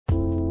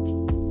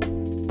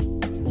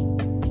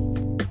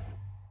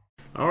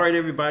All right,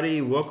 everybody,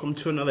 welcome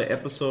to another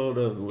episode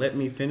of Let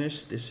Me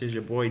Finish. This is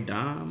your boy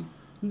Dom.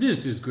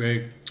 This is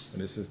Greg.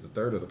 And this is the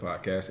third of the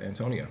podcast,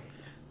 Antonio.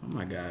 Oh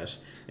my gosh.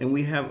 And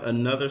we have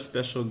another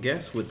special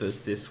guest with us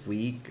this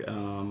week.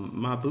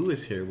 My boo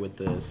is here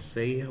with us.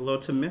 Say hello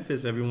to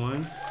Memphis,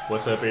 everyone.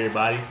 What's up,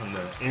 everybody, from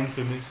the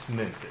infamous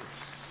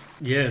Memphis?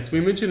 Yes, we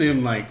mentioned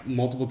him like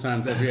multiple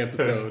times every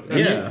episode.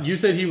 Yeah. You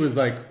said he was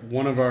like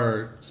one of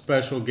our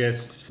special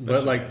guests,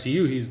 but like to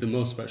you, he's the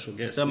most special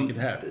guest we could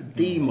have.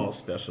 The most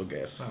special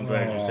guest. I'm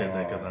glad you said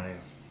that because I am.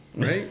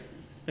 Right?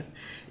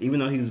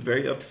 Even though he was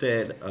very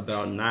upset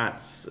about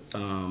not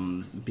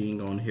being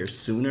on here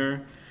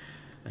sooner,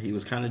 he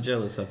was kind of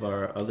jealous of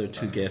our other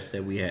two guests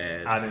that we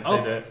had. I didn't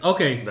say that.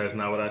 Okay. That's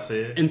not what I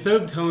said. Instead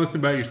of telling us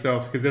about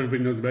yourself, because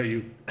everybody knows about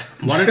you,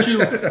 why don't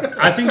you?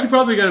 I think you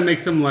probably got to make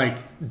some like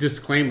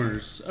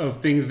disclaimers of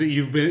things that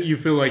you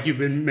feel like you've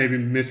been maybe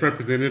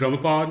misrepresented on the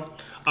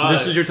pod.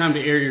 This is your time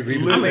to air your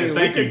grievances. Listen,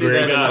 thank you,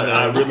 Greg.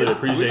 I really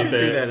appreciate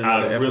that.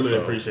 I really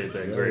episode. appreciate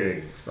that,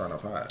 Greg. Starting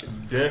off hot.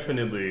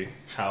 Definitely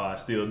how I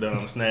steal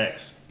dumb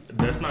snacks.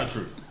 That's not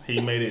true. He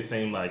made it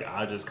seem like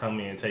I just come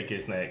in and take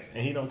his snacks,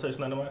 and he don't touch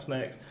none of my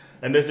snacks.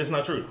 And that's just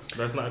not true.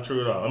 That's not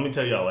true at all. Let me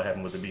tell y'all what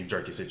happened with the beef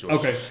jerky situation.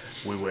 Okay.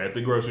 We were at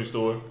the grocery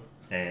store,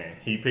 and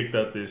he picked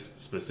up this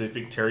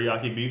specific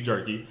teriyaki beef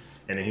jerky,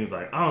 and then he was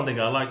like, I don't think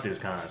I like this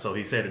kind. So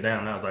he set it down,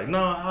 and I was like,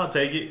 no, I'll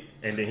take it.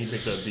 And then he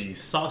picked up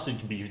these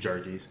sausage beef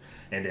jerkies,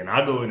 and then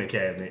I go in the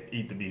cabinet,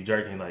 eat the beef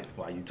jerky, and like,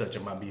 why you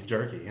touching my beef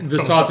jerky? And The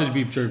sausage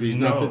beef jerky.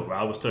 no,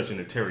 I was touching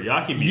the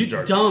teriyaki beef You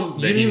jerky. dumb. You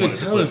that didn't he even wanted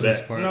to tell put us this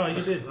back. part. No,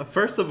 you did.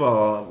 First of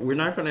all, we're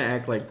not going to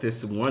act like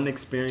this one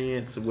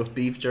experience with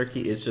beef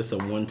jerky is just a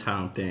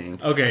one-time thing.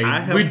 Okay, I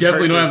have we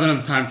definitely don't purchased- have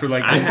enough time for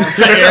like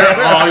to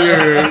air all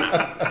your.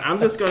 I'm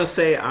just going to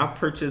say I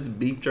purchased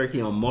beef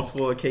jerky on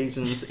multiple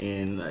occasions,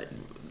 and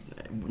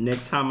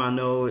next time I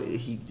know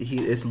he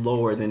it's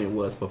lower than it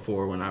was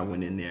before when I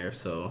went in there.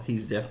 So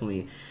he's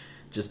definitely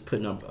just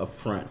putting up a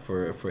front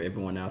for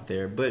everyone out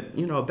there. But,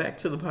 you know, back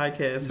to the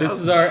podcast. This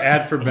is our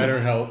ad for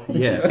BetterHelp.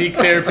 Yes. Seek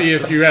therapy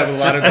if you have a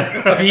lot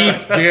of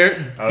beef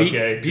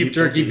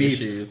jerky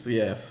beefs. issues.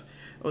 Yes.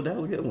 Oh, that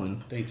was a good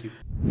one. Thank you.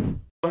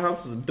 Well,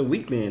 how's the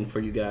week been for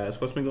you guys?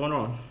 What's been going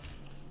on?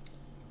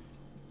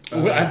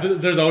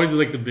 There's always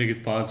like the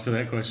biggest pause for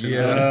that question.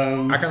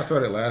 Yeah. I kind of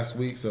started last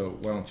week, so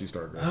why don't you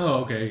start, Greg?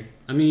 Oh, okay.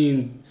 I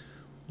mean,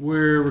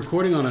 we're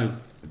recording on a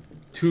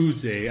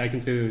Tuesday. I can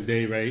say the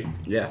day, right?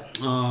 Yeah.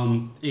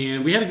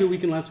 And we had a good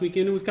weekend last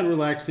weekend. It was kind of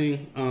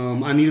relaxing.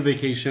 I need a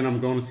vacation. I'm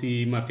going to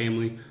see my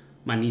family.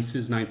 My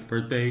niece's 9th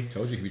birthday.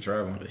 Told you could be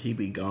traveling. He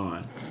be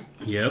gone.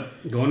 Yep.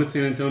 Going to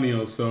San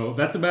Antonio. So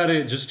that's about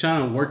it. Just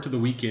trying to work to the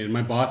weekend.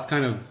 My boss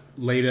kind of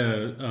laid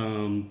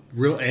a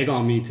real egg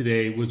on me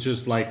today. Was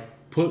just like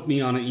put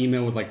me on an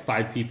email with like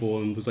 5 people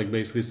and was like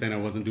basically saying I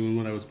wasn't doing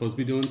what I was supposed to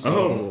be doing.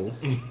 So,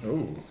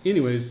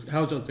 anyways,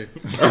 how's y'all say?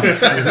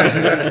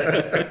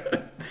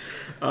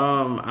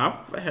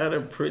 I've had a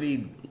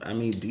pretty,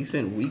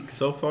 decent week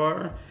so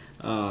far.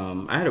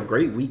 I had a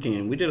great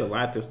weekend. We did a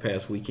lot this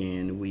past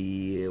weekend.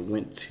 We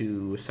went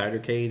to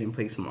Cidercade and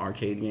played some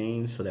arcade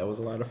games, so that was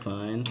a lot of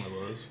fun.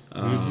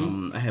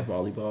 I have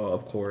volleyball,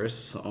 of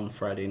course, on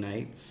Friday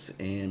nights,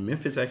 and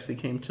Memphis actually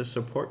came to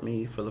support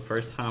me for the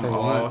first time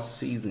all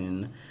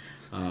season.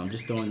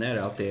 Just throwing that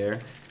out there.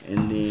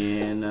 And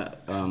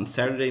then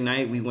Saturday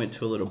night we went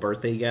to a little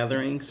birthday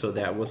gathering, so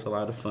that was a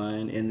lot of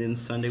fun. And then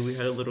Sunday we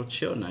had a little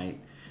chill night.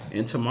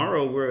 And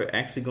tomorrow we're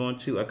actually going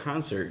to a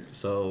concert.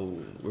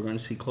 So we're going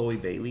to see Chloe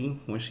Bailey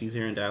when she's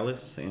here in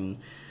Dallas. And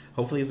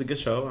hopefully it's a good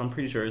show. I'm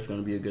pretty sure it's going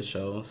to be a good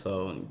show.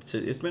 So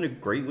it's been a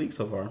great week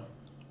so far.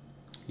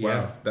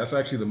 Yeah. Wow, that's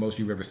actually the most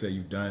you've ever said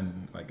you've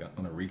done like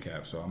on a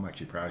recap. So I'm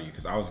actually proud of you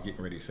because I was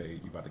getting ready to say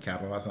you about to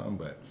capitalize something,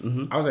 but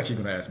I was actually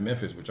going to ask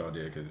Memphis what y'all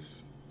did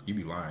because you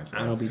be lying. So.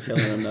 I don't be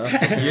telling enough.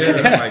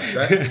 Yeah, like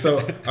that.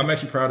 So I'm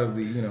actually proud of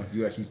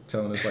you actually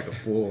telling us like a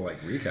full like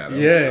recap.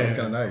 That was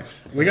kind of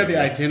nice. We got the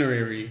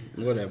itinerary.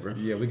 Whatever.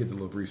 Yeah, we get the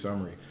little brief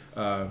summary.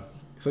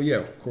 So yeah,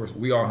 of course,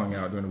 we all hung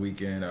out during the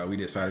weekend. We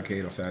did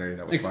Cidercade on Saturday.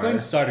 That was Explain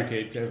fire.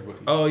 Cidercade to everybody.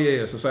 Oh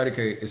yeah. So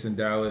Cidercade, it's in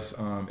Dallas.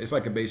 It's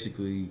like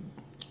basically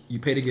you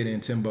pay to get in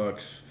 $10.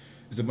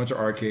 There's a bunch of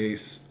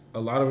arcades. A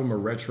lot of them are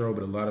retro,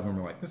 but a lot of them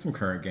are like there's some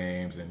current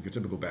games and your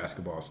typical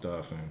basketball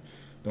stuff and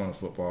throwing a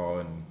football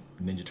and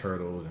Ninja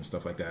Turtles and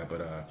stuff like that.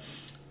 But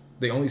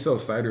they only sell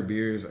cider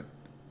beers.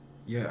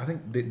 Yeah, I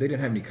think they didn't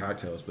have any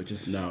cocktails, but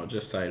just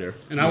cider.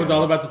 And I was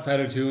all about the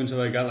cider too until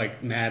I got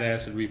like mad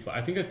acid reflux.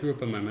 I think I threw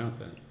up in my mouth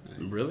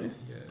then. Really?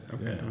 Yeah.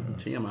 Okay.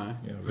 TMI.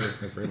 Yeah,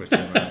 very much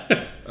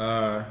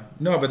TMI.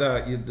 No, but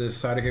the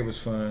Cidercade was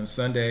fun.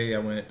 Sunday, I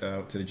went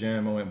to the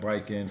gym. I went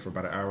biking for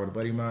about an hour with a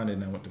buddy of mine,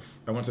 and I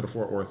went to the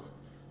Fort Worth.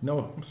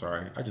 No, I'm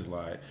sorry, I just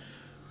lied.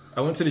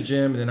 I went to the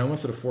gym, and then I went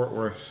to the Fort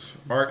Worth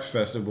Arts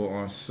Festival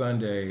on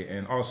Sunday.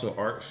 And also,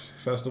 arts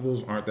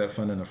festivals aren't that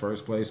fun in the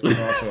first place, but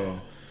also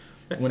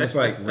when it's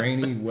like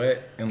rainy,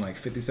 wet, and like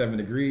 57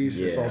 degrees,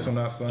 it's also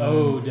not fun.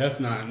 Oh,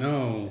 definitely not.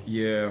 No.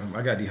 Yeah,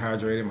 I got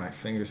dehydrated. My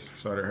fingers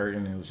started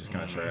hurting. It was just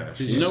kind of trash.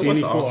 Did you see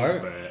any cool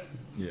art?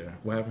 Yeah,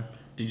 what happened?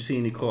 Did you see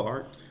any cool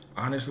art?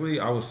 Honestly,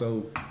 I was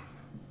so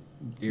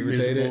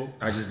irritated. Miserable.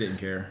 I just didn't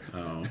care.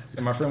 Oh.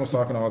 And my friend was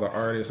talking to all the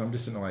artists. I'm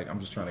just sitting there like, I'm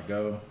just trying to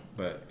go.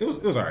 But it was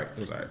all right. It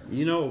was all right.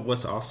 You know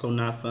what's also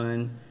not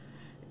fun?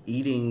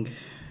 Eating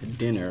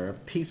dinner,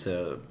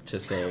 pizza, to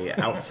say,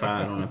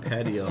 outside on a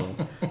patio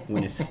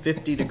when it's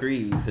 50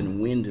 degrees and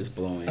wind is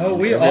blowing. Oh,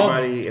 and we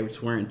everybody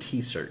is wearing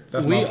t-shirts.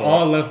 That's We my fault.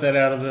 all left that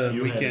out of the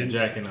You had a weekend.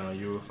 jacket on.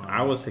 You were fine.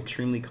 I was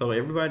extremely cold.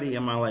 Everybody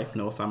in my life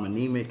knows I'm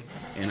anemic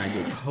and I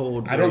get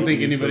cold. I don't very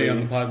think anybody easily. on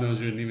the pod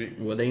knows you're anemic.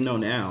 Well, they know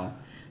now.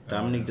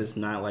 Dominique does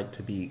not like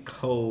to be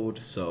cold,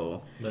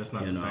 so That's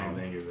not you the know, same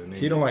thing as a nigga.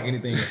 He don't like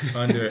anything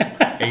under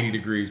 80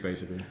 degrees,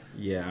 basically.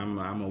 Yeah, I'm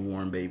a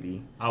warm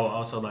baby. I would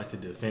also like to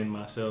defend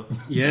myself.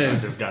 Yes.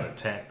 I just got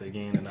attacked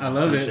again. And I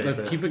love it. appreciate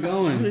Let's that. keep it How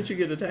going. did you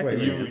get attacked? Wait,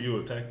 again? You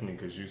attacked me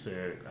because you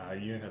said you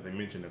didn't have to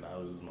mention that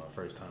this was my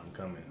first time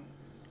coming.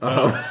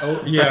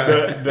 Oh,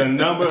 yeah. The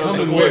number of Coming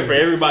support where? for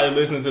everybody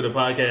listening to the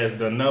podcast,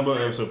 the number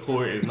of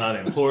support is not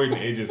important.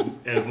 It just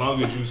as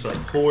long as you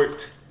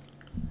support.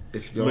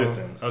 If y'all,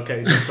 Listen,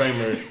 okay,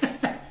 disclaimer.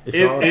 if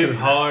y'all It's could-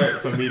 hard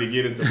for me to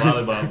get into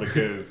volleyball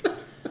because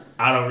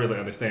I don't really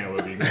understand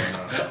what be going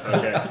on.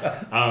 Okay,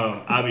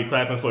 I be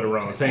clapping for the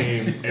wrong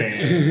team,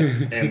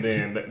 and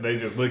then they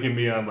just look at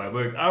me. I'm like,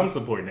 look, I'm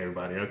supporting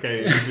everybody.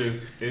 Okay, it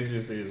just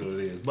is what it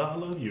is. But I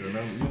love you,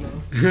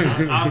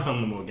 and I'll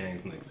come to more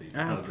games next season.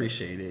 I How's that?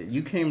 appreciate it.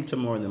 You came to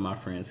more than my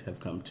friends have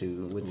come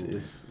to, which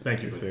is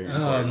Thank you. is very Oh,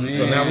 important. man.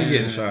 So now we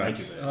getting Thank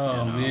you. shots.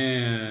 Oh,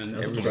 man.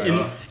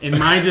 Everybody- In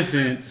my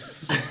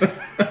defense,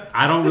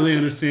 I don't really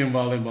understand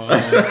volleyball.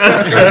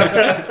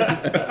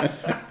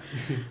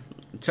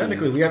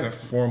 Technically, we haven't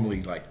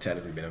formally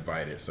technically been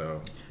invited,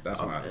 so that's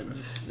my.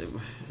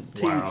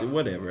 Wow.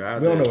 Whatever.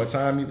 We don't know what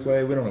time you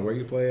play. We don't know where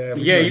you play at.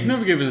 We Yeah, just- you've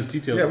never given us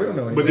details. Yeah, we don't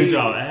know. But Anything. did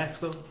y'all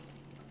ask though?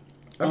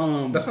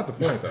 That's not the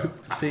point, though.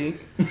 See,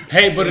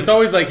 Hey, but it's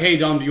always like, hey,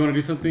 Dom, do you want to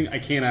do something? I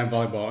can't have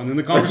volleyball. And then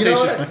the You conversation,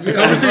 know what? the Yeah,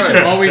 conversation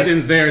right. always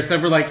ends there.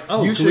 Except for like,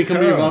 oh, You can we should come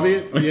to your come.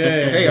 lobby?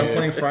 Yeah. Hey, I'm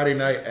playing Friday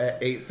night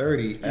at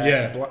 8:30.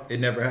 Yeah. It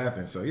never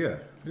happened. So yeah,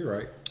 you're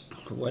right.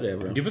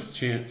 whatever. Give us a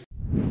chance.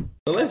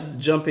 So let's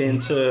jump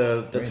into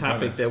the ain't topic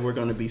coming. that we're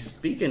going to be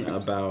speaking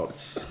about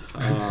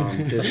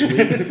this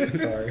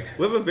week. Sorry.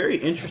 We have a very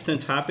interesting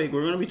topic.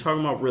 We're going to be talking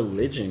about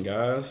religion,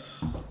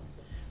 guys.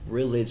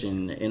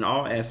 Religion in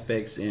all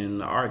aspects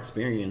in our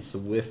experience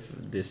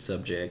with this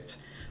subject.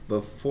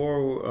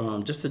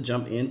 Before, just to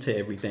jump into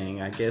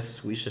everything, I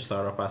guess we should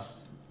start off by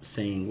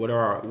saying what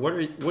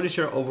is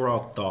your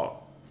overall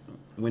thought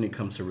when it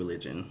comes to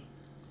religion?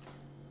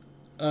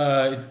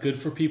 It's good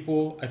for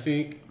people. I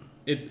think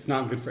it's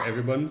not good for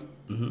everyone.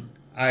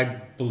 I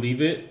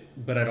believe it,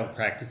 but I don't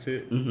practice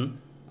it.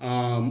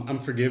 I'm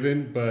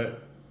forgiven,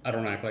 but I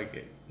don't act like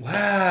it.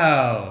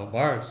 Wow,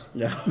 bars.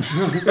 No,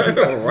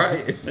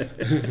 right.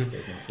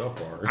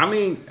 Self-bar. I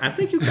mean, I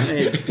think you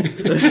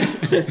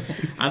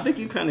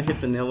kind of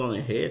hit the nail on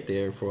the head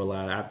there for a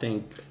lot.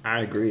 I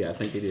agree. I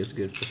think it is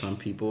good for some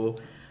people.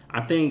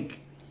 I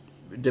think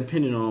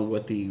depending on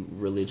what the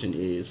religion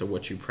is or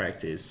what you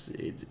practice,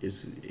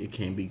 it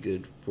can be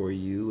good for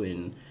you,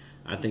 and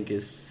I think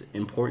it's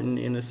important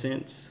in a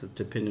sense,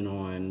 depending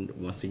on,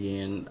 once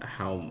again,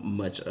 how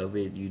much of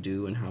it you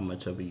do and how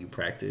much of it you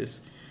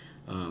practice.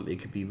 It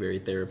could be very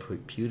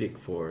therapeutic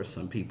for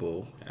some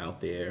people out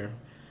there.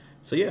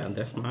 So yeah,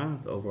 that's my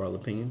overall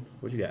opinion.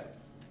 What you got?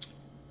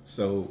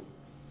 So,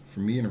 for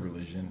me in a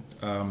religion,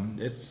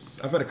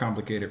 I've had a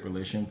complicated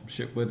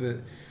relationship with it.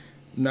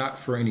 Not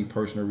for any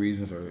personal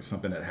reasons or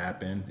something that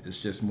happened. It's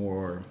just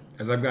more,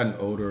 as I've gotten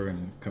older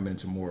and coming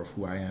into more of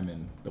who I am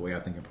and the way I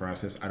think and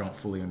process, I don't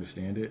fully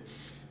understand it.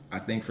 I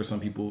think for some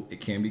people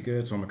it can be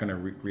good. So I'm going to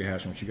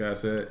rehash what you guys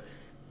said.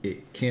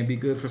 It can be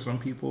good for some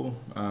people.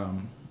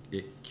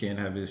 It can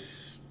have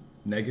its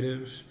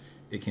negatives.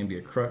 It can be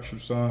a crutch for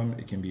some.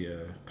 It can be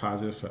a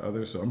positive for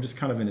others. So I'm just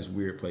kind of in this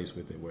weird place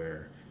with it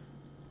where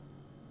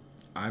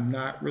I'm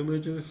not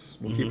religious.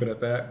 We'll keep it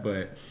at that.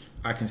 But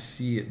I can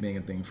see it being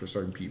a thing for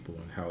certain people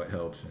and how it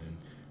helps and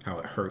how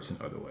it hurts in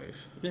other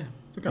ways. Yeah,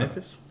 So kind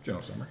Memphis. of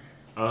general summary.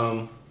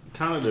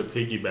 Kind of to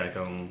piggyback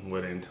on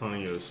what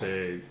Antonio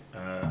said,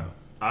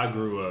 I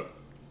grew up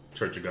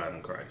Church of God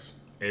in Christ.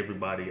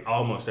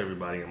 Almost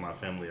everybody in my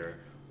family are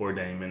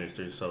ordained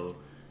ministers, so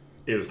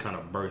it was kind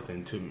of birthed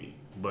into me.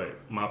 But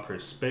my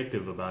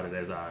perspective about it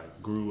as I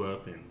grew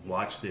up and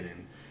watched it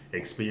and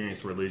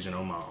experienced religion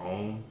on my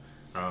own,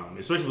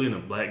 especially in a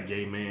black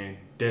gay man,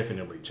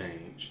 definitely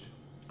changed.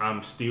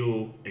 I'm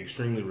still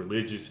extremely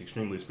religious,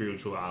 extremely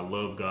spiritual. I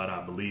love God.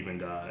 I believe in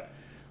God.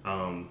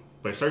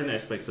 But certain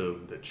aspects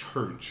of the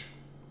church,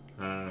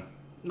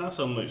 not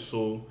so much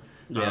so.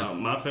 Yeah.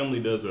 My family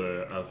does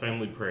a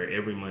family prayer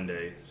every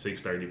Monday,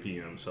 6:30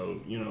 p.m. So,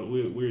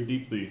 we're a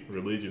deeply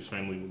religious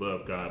family. We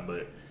love God.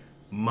 But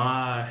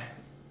my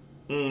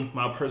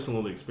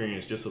personal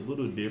experience just a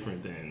little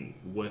different than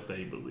what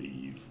they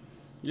believe.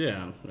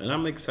 Yeah, and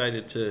I'm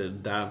excited to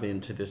dive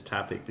into this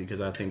topic because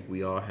I think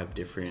we all have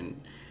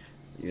different,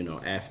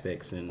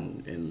 aspects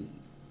and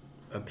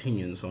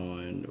opinions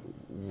on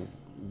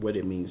what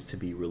it means to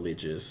be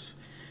religious.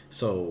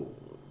 So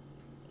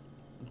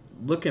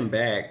looking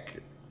back,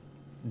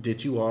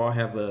 did you all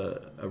have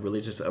a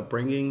religious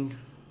upbringing?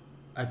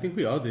 I think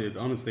we all did.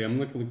 Honestly, I'm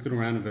looking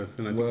around at us,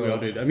 and I think we Well- all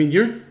did. I mean,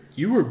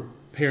 your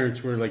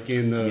parents were like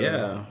in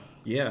the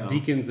Yeah.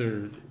 deacons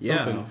or something.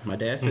 Yeah, my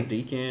dad's a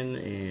deacon,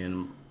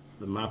 and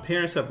my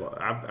parents have.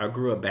 I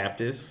grew up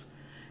Baptist,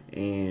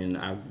 and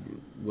I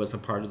was a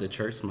part of the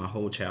church my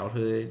whole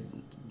childhood.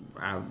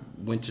 I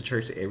went to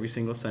church every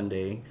single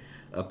Sunday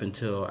up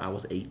until I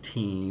was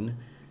 18,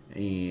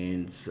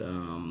 and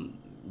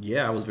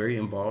I was very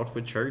involved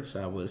with church.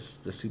 I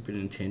was the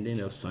superintendent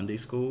of Sunday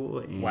school.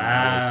 And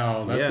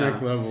Wow, that's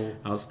next level.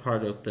 I was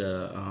part of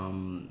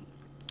the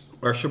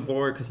usher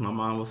board because my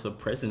mom was the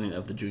president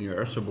of the junior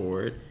usher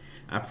board.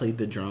 I played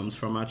the drums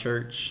for my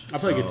church. I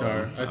play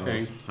guitar. I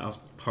sang. I was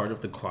part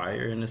of the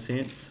choir in a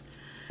sense,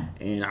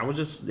 and I was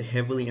just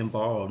heavily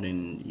involved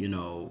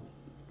in,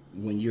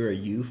 when you're a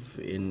youth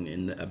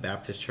in a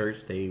Baptist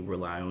church, they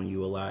rely on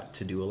you a lot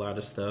to do a lot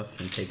of stuff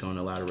and take on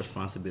a lot of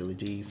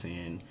responsibilities,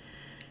 and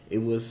it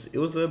was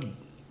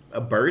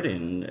a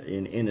burden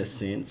in a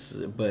sense,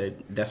 but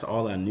that's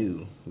all I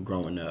knew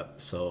growing up.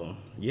 So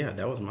yeah,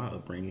 that was my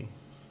upbringing.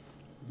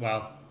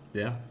 Wow.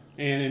 Yeah.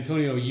 And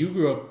Antonio, you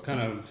grew up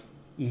kind of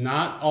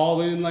not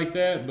all in like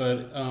that,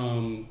 but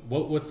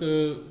what's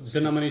the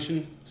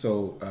denomination?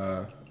 So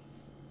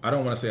I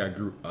don't want to say I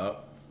grew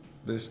up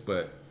this,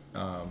 but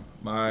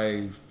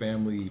my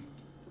family,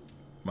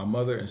 my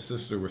mother and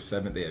sister were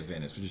Seventh-day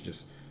Adventists, which is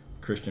just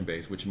Christian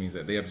based, which means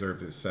that they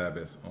observe the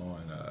Sabbath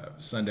on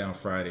sundown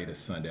Friday to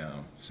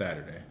sundown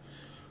Saturday.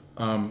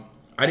 I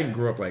didn't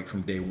grow up like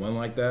from day one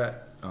like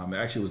that. It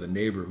actually was a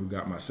neighbor who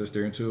got my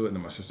sister into it, and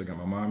then my sister got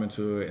my mom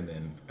into it, and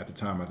then at the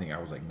time I think I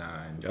was like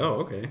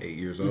 8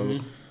 years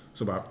old.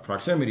 So by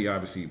proximity,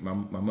 obviously, my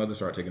mother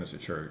started taking us to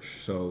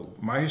church. So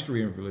my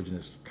history in religion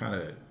is kind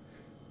of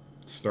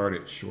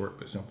started short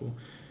but simple.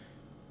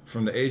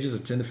 From the ages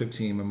of 10 to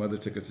 15, my mother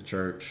took us to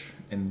church,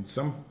 and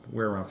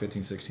somewhere around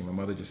 15, 16, my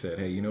mother just said,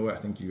 hey, you know what? I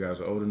think you guys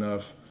are old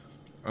enough.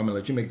 I'm going to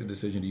let you make the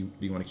decision. Do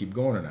you want to keep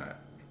going or not?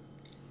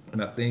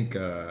 And I think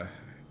I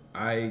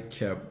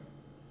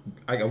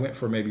went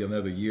for maybe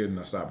another year, and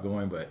I stopped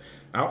going. But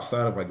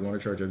outside of like going to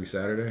church every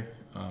Saturday,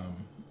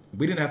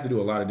 we didn't have to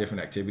do a lot of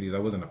different activities. I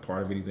wasn't a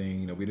part of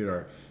anything. We did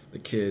the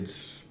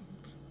kids,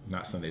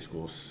 not Sunday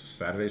school,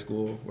 Saturday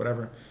school,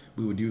 whatever.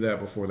 We would do that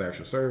before the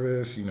actual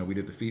service. We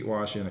did the feet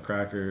washing, the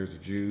crackers, the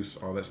juice,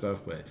 all that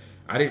stuff. But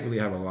I didn't really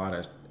have a lot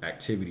of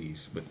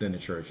activities within the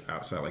church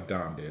outside like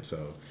Dom did.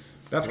 So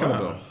that's kind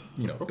of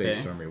a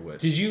base summary of what.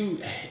 Did you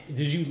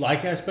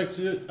like aspects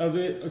of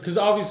it? Because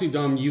obviously,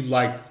 Dom, you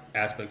liked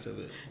aspects of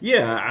it.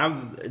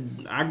 Yeah,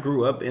 I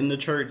grew up in the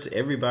church.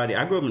 I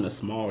grew up in a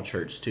small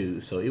church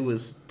too, so it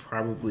was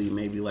probably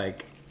maybe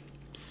like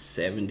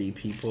 70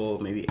 people,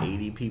 maybe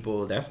 80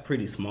 people. That's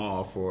pretty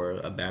small for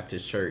a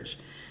Baptist church.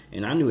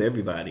 And I knew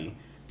everybody.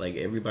 Like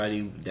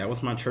everybody, that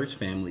was my church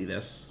family.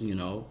 That's,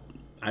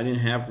 I didn't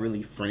have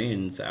really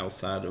friends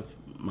outside of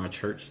my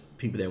church,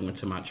 people that went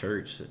to my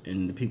church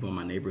and the people in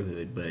my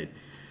neighborhood. But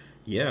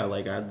yeah,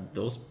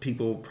 those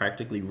people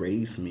practically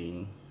raised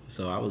me.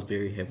 So I was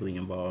very heavily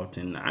involved,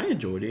 and I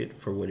enjoyed it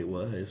for what it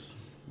was,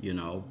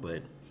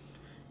 but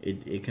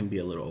it can be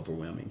a little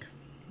overwhelming.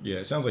 Yeah,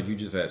 it sounds like you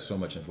just had so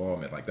much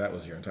involvement. Like that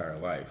was your entire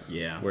life.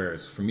 Yeah.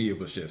 Whereas for me, it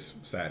was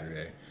just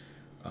Saturday.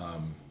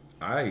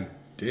 I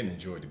didn't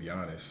enjoy it, to be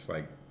honest.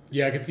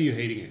 Yeah, I can see you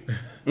hating it.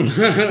 I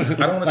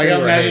don't want to say I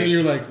imagine hate.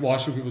 you're like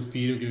washing people's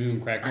feet or giving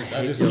them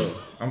crackers.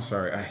 I'm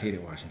sorry, I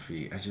hated washing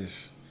feet. I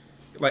just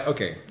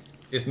okay,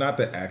 it's not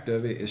the act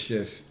of it. It's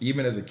just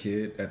even as a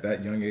kid at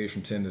that young age,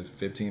 from 10 to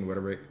 15,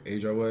 whatever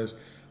age I was,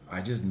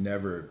 I just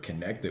never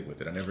connected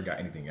with it. I never got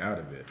anything out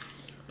of it.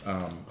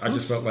 I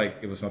just felt like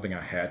it was something I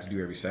had to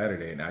do every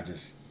Saturday, and I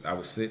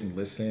would sit and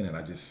listen, and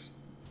I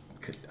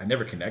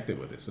never connected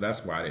with it, so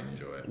that's why I didn't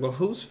enjoy it. Well,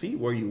 whose feet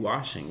were you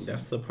washing?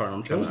 That's the part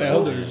I'm trying to Those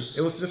understand. elders.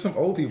 It was just some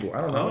old people.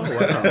 I don't know. Oh,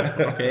 wow.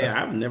 Okay,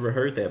 I've never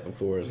heard that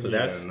before, so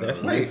that's new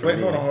for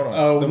me. Hold on.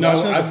 Oh, The no,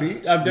 washing of I've the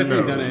feet? definitely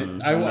No, done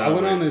it. I no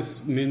went way. on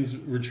this men's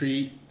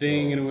retreat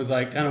thing, and it was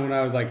like kind of when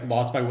I was like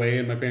lost my way,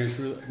 and my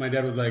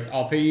dad was like,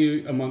 I'll pay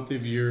you a month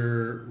of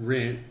your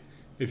rent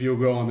if you'll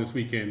go on this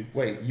weekend.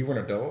 Wait, you were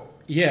an adult?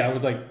 Yeah, I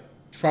was like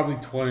probably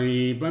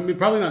 20, but I mean,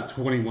 probably not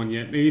 21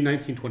 yet, maybe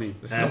 19, 20.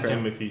 Ask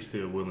him if he's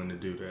still willing to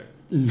do that.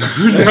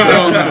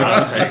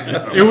 I'll take it.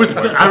 It was.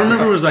 I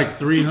remember it was like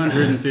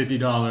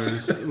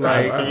 $350.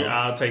 Like,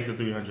 I'll take the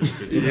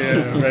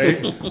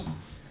 $350.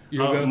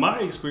 yeah, right. My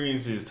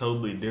experience is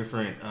totally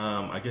different,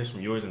 I guess,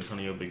 from yours,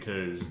 Antonio,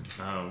 because,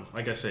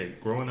 like I said,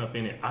 growing up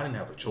in it, I didn't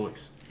have a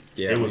choice.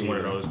 Yeah, it was me one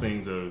of either. those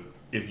things of,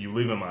 if you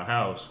live in my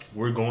house,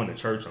 we're going to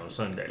church on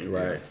Sunday.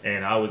 Right.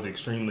 And I was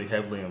extremely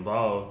heavily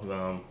involved.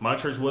 My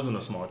church wasn't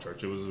a small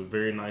church. It was a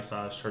very nice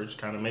sized church,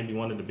 kind of maybe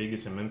one of the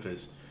biggest in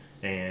Memphis.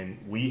 And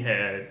we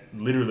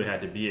literally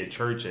had to be at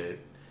church at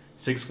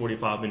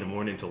 6:45 in the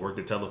morning to work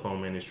the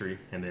telephone ministry.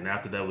 And then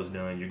after that was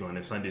done, you're going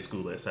to Sunday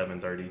school at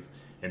 7:30.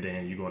 And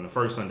then you're going to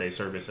first Sunday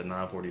service at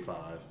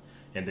 9:45.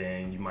 and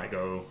then you might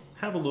go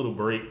have a little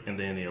break, and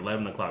then the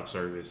 11 o'clock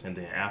service, and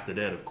then after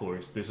that, of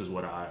course, this is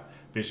what our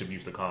bishop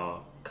used to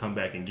call come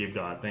back and give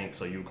God thanks.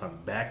 So you come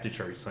back to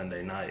church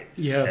Sunday night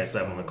at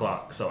 7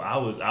 o'clock. So I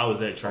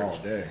was at church,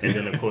 and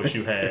then of course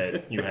you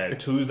had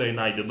Tuesday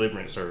night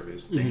deliverance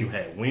service, then you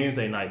had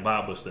Wednesday night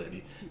Bible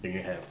study, then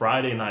you had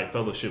Friday night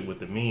fellowship with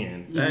the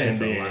men,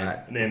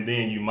 and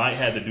then you might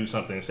have to do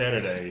something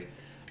Saturday.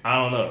 I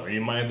don't know.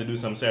 You might have to do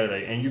something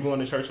Saturday, and you're going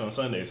to church on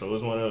Sunday. So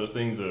it's one of those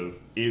things of,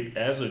 if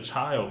as a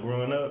child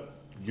growing up,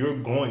 you're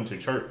going to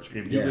church.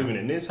 If you're living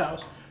in this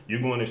house,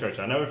 you're going to church.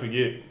 I never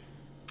forget.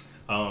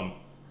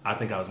 I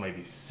think I was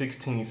maybe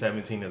 16,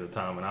 17 at the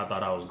time, and I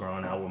thought I was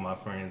growing out with my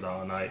friends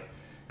all night.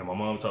 And my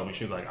mom told me,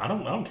 she was like, I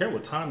don't care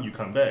what time you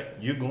come back.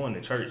 You're going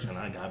to church. And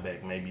I got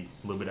back maybe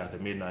a little bit after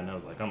midnight, and I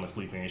was like, I'm going to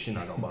sleep in. She's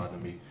not going to bother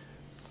me.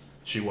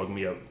 She woke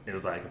me up. It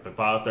was like at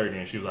 5:30,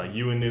 and she was like,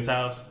 you in this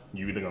house,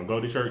 you either going to go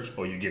to church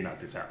or you getting out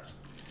this house.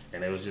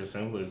 And it was just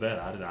simple as that.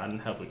 I didn't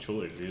have a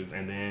choice.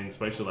 And then,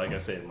 especially like I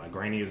said, my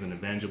granny is an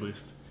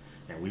evangelist.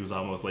 And we was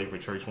almost late for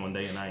church one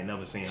day, and I ain't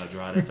never seen her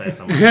dry that fast.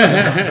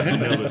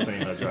 Never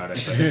seen her dry that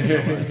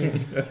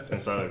fast.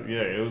 And so,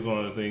 yeah, it was one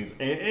of those things.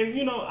 And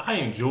you know, I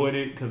enjoyed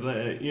it because,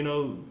 you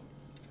know,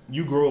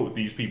 you grow up with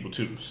these people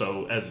too.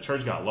 So as the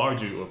church got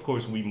larger, of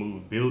course, we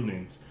moved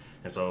buildings.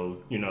 And so,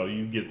 you know,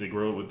 you get to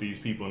grow up with these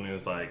people, and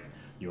it's like,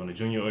 you're on the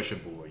junior usher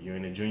board, you're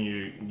in the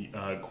junior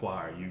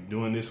choir, you're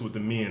doing this with the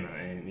men.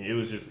 And it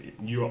was just,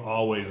 you're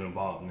always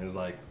involved. And it's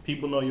like,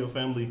 people know your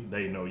family,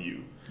 they know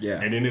you. Yeah.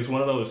 And then it's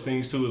one of those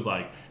things too, is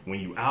like, when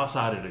you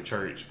outside of the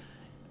church,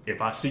 if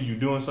I see you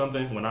doing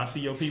something, when I see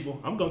your people,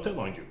 I'm going to tell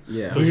on you.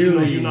 Yeah. Because you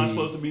know you're not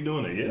supposed to be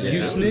doing it. Yeah.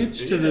 You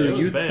snitched to the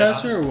youth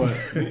pastor or what?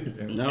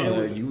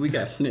 No, we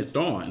got snitched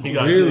on. You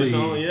got snitched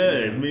on?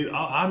 Yeah.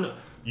 I know.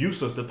 You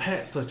Sister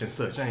Pat such and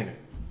such, ain't it?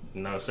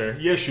 No, sir.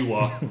 Yes, you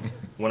are.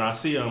 When I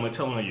see her, I'm going to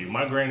tell on you.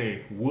 My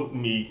granny whooped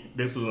me.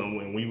 This was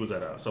when we was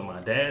at so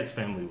my dad's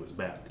family was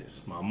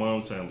Baptist. My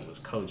mom's family was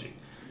Kojic.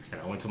 And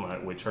I went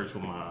to church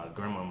with my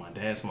grandma and my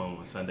dad's mom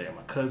on Sunday, and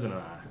my cousin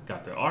and I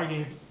got to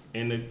arguing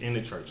in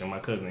the church, and my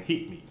cousin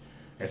hit me.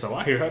 And so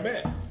I hit her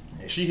back,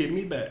 and she hit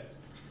me back.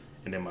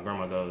 And then my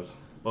grandma goes,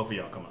 both of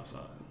y'all come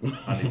outside.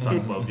 I need to talk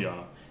to both of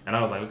y'all. And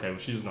I was like, okay, well,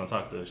 she's going to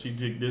talk to us. She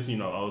did this, you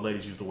know, old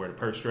ladies used to wear the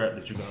purse strap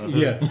that you can unhook.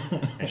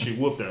 Yeah. And she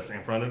whooped us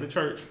in front of the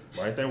church,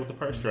 right there with the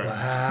purse strap. Wow.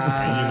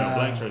 And, you know,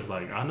 black church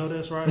like, I know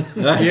that's right.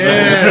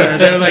 Yeah.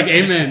 They were like,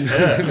 amen.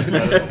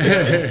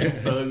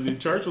 Yeah. So the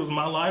church was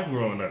my life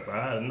growing up.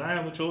 I didn't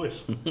have a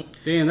choice.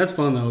 Damn, that's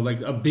fun, though.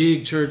 Like, a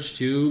big church,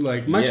 too.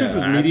 Like, my church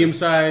was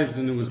medium-sized,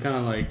 and it was kind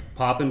of, like,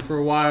 popping for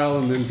a while,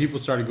 and then people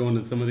started going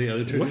to some of the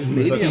other churches. What's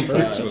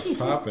medium-sized? Was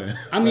popping.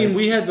 I mean,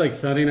 we had, like,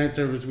 Sunday night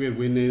service. We had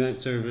Wednesday night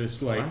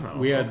service. Like,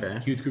 we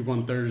had youth group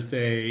on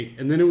Thursday,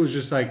 and then it was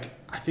just like,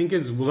 I think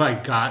it's what I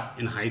got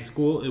in high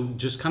school. It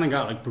just kind of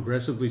got like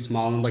progressively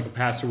small, and like a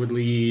pastor would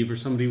leave or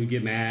somebody would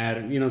get mad,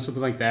 or, you know,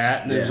 something like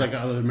that. And there's like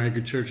other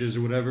mega churches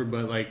or whatever,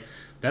 but like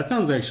that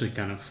sounds actually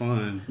kind of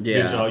fun.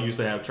 Yeah. Did y'all used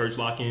to have church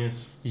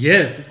lock-ins?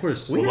 Yes, of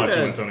course. What about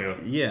you, Antonio?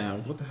 Yeah.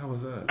 What the hell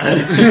was that?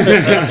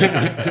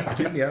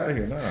 Get me out of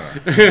here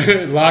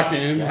now. Locked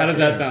in. How does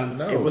that sound?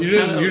 No,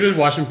 you're just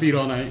washing feet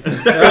all night.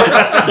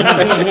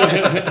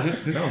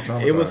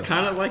 It was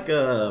kind of like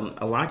a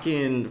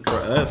lock-in for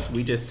us.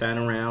 We just sat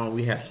around.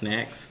 We had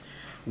snacks.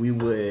 We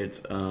would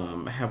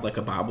have like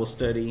a Bible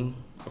study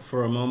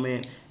for a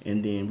moment,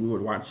 and then we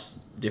would watch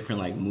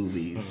different like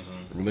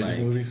movies, religious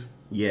movies.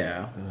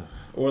 Yeah.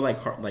 Or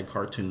like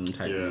cartoon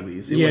type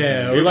movies.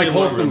 Or like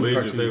wholesome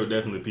religious. They were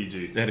definitely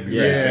PG. They had to be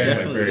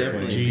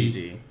definitely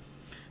PG.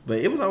 But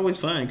it was always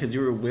fun because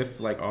you were with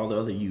like all the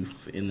other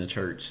youth in the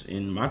church.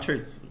 In my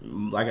church,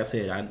 like I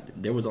said,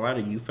 there was a lot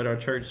of youth at our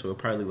church, so it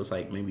probably was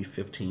like maybe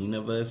 15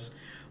 of us.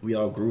 We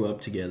all grew up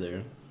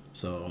together.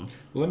 So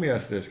well, let me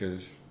ask this,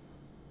 because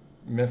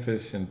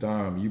Memphis and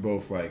Dom, you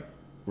both like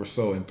were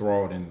so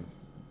enthralled in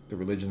the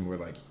religion where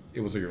like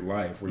it was your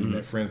life, where you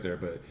met friends there,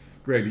 but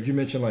Greg, did you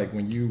mention like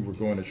when you were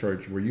going to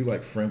church, were you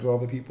like friends with all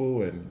the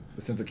people and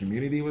a sense of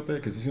community with it?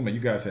 Because it seemed like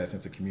you guys had a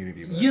sense of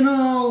community. But... You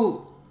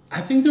know,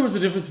 I think there was a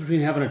difference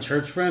between having a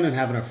church friend and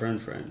having a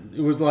friend.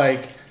 It was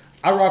like,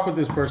 I rock with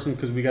this person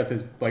because we got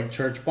this like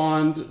church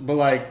bond, but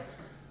like,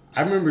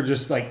 I remember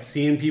just like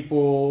seeing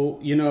people,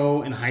 you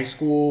know, in high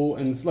school,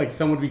 and like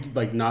some would be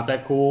like not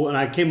that cool, and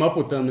I came up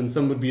with them, and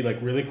some would be like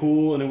really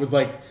cool, and it was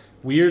like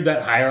weird,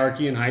 that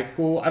hierarchy in high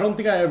school. I don't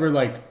think I ever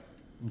like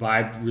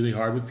vibed really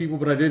hard with people,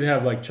 but I did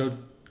have like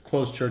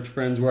close church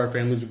friends where our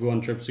families would go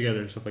on trips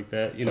together and stuff like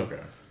that, you know. Okay.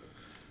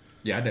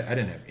 Yeah, I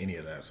didn't have any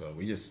of that, so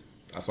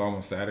I saw him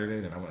on Saturday,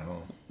 then I went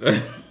home.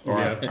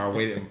 I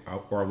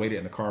waited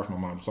in the car for my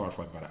mom to start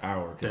for like about an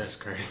hour. That's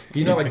crazy.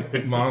 You know,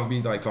 like moms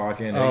be like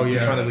talking, and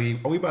they're trying to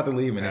leave. Oh, we about to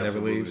leave, and they never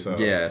leave. So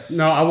yes.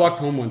 No, I walked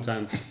home one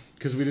time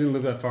because we didn't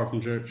live that far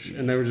from church,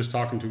 and they were just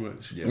talking too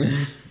much. Yeah,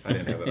 I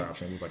didn't have that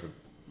option. It was like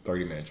a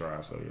 30-minute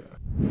drive, so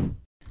yeah.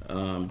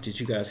 Did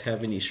you guys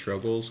have any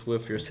struggles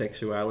with your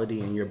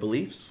sexuality and your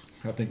beliefs?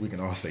 I think we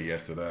can all say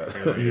yes to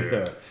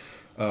that.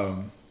 Yeah.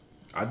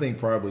 I think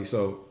probably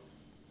so.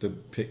 to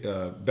pick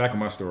back on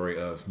my story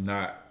of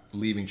not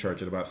leaving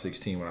church at about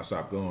 16 when I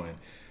stopped going,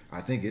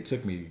 I think it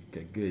took me a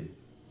good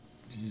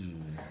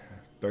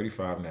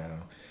 35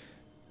 now.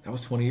 That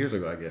was 20 years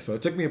ago, I guess. So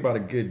it took me about a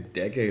good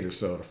decade or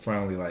so to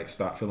finally like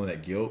stop feeling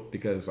that guilt,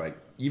 because like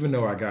even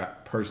though I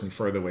got personally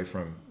further away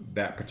from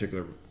that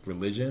particular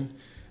religion,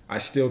 I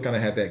still kind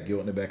of had that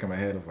guilt in the back of my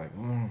head of like,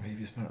 oh,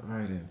 maybe it's not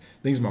right, and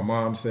things my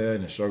mom said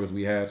and the struggles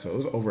we had. So it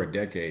was over a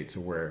decade to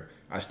where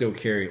I still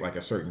carried like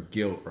a certain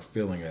guilt or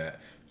feeling that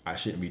I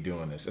shouldn't be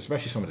doing this,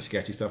 especially some of the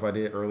sketchy stuff I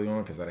did early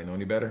on because I didn't know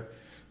any better.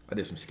 I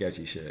did some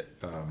sketchy shit.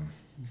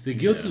 The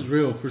guilt is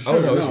real for sure. Oh,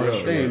 no, it's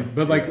real. Yeah. Yeah.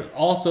 But like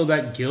also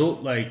that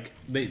guilt, like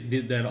they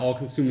did that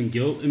all-consuming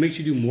guilt. It makes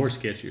you do more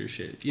sketchier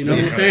shit. You know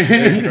what I'm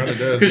saying?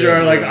 Because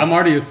you're like, I'm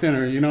already a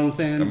sinner. You know what I'm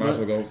saying? I might as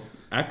well go.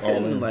 I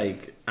couldn't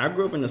like. I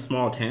grew up in a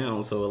small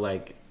town, so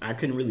like I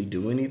couldn't really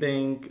do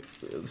anything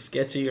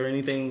sketchy or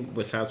anything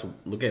besides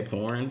look at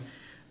porn.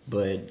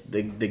 But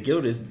the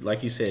guilt is,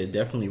 like you said,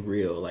 definitely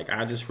real. Like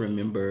I just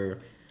remember,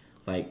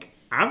 like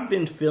I've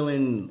been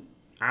feeling.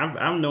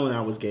 I've known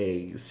I was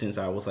gay since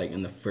I was like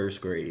in the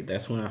first grade.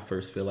 That's when I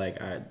first feel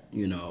like I,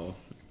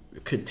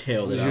 could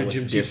tell that I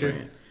was different.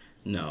 Teacher?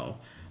 No,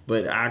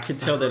 but I could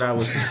tell that I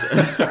was.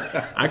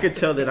 I could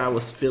tell that I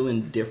was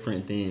feeling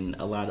different than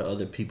a lot of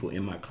other people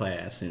in my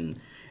class, and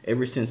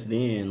ever since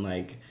then,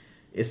 like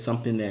it's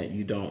something that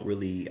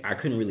I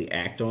couldn't really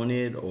act on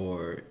it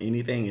or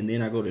anything. And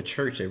then I go to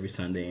church every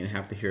Sunday and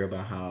have to hear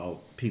about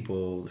how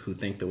people who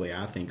think the way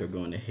I think are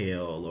going to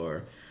hell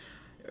or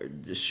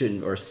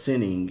shouldn't, or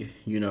sinning,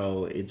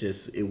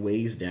 it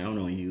weighs down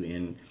on you.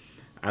 And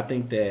I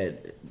think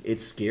that it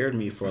scared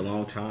me for a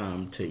long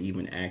time to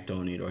even act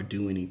on it or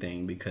do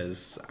anything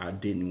because I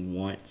didn't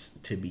want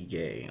to be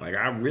gay. Like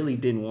I really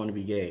didn't want to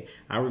be gay.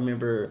 I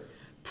remember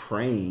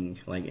praying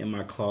like in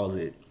my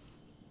closet,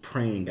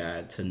 praying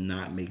God to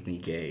not make me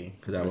gay,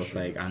 because I was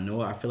like,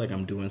 I feel like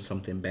I'm doing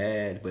something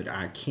bad, but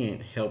I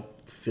can't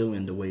help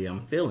feeling the way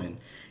I'm feeling,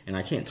 and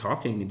I can't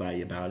talk to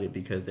anybody about it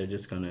because they're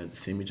just gonna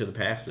send me to the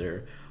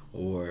pastor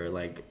or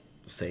like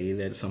say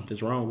that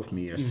something's wrong with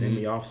me or send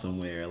me off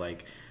somewhere.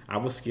 Like I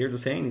was scared to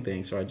say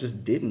anything, so I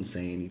just didn't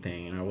say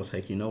anything, and I was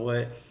like, you know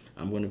what,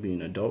 I'm going to be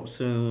an adult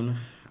soon,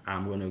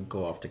 I'm going to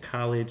go off to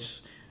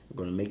college, I'm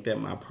going to make that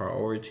my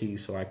priority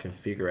so I can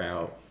figure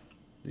out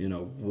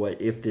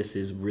what if this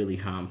is really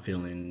how I'm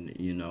feeling,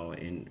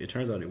 and it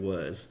turns out it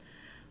was.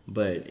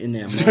 But in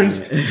that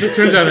moment, it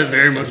turns out it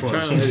very much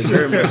was. It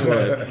very much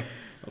was.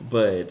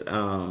 But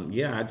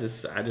I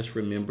just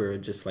remember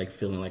just like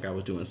feeling like I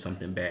was doing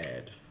something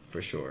bad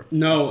for sure.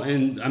 No,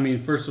 and I mean,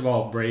 first of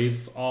all,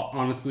 brave.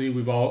 Honestly,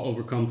 we've all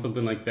overcome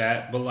something like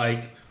that. But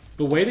like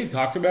the way they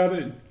talked about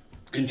it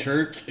in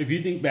church, if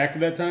you think back to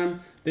that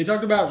time, they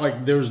talked about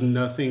like there was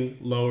nothing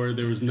lower,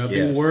 there was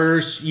nothing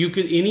worse.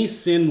 Any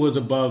sin was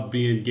above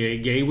being gay.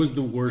 Gay was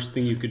the worst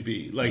thing you could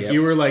be. Like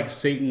you were like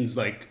Satan's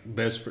like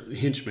best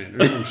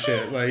henchman or some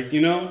shit. Like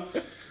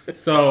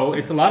So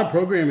it's a lot of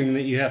programming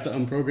that you have to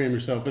unprogram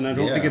yourself, and I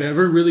don't think it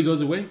ever really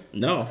goes away.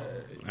 No,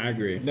 I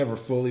agree. Never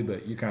fully,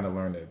 but you kind of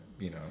learn to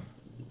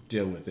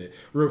deal with it.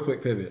 Real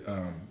quick pivot.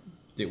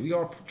 Did we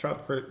all try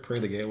to pray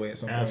the gay away at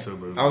some point?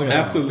 Absolutely.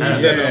 Absolutely.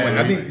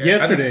 I think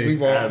yesterday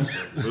we've all.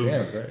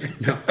 Absolutely.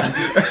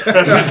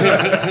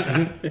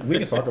 We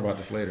can talk about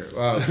this later.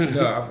 No,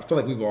 I feel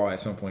like we've all at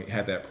some point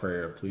had that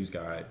prayer. Please,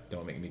 God,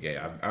 don't make me gay.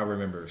 I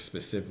remember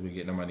specifically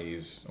getting on my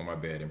knees on my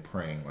bed and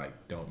praying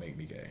like, "Don't make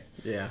me gay."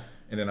 Yeah.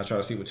 And then I tried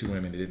to sleep with two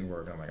women. It didn't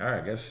work. I'm like, all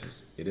right, I guess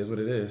it is what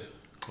it is.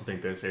 I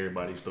think that's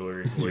everybody's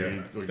story. Where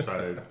you try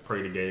to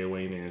pray the gay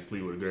away and then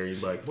sleep with a girl. You're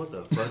like, what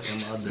the fuck am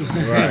I doing?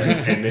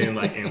 Right. And then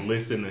like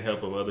enlisting the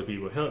help of other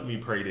people. Help me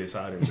pray this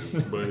out of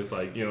me. But it's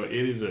like,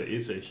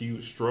 it's a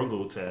huge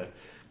struggle to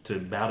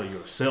battle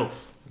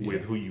yourself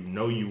with who you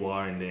know you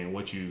are, and then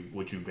what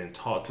you've been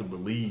taught to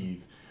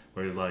believe.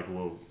 Where it's like,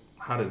 well,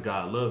 how does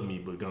God love me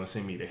but gonna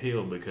send me to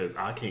hell because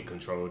I can't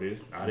control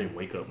this? I didn't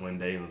wake up one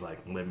day and was like,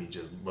 let me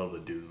just love a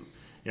dude.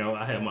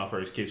 I had my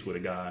first kiss with a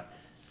guy.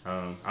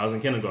 I was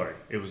in kindergarten.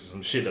 It was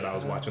some shit that I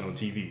was watching on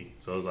TV.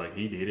 So I was like,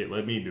 he did it,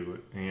 let me do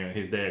it. And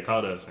his dad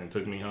caught us and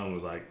took me home and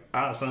was like,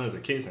 our sons are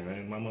kissing.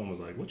 And my mom was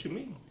like, what you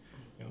mean? You know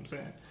what I'm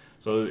saying?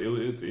 So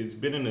it's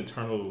been an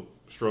eternal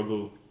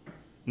struggle.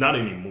 Not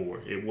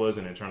anymore. It was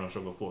an eternal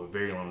struggle for a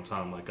very long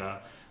time. Like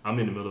I'm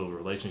in the middle of a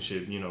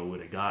relationship,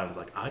 with a guy. It's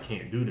like, I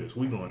can't do this.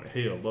 We going to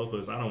hell. Both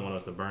of us, I don't want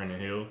us to burn in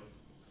hell.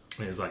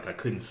 And it's like I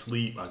couldn't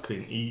sleep. I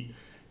couldn't eat.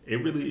 It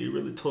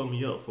really tore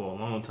me up for a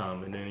long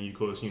time. And then, of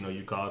course,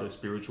 you call the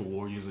spiritual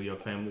warriors of your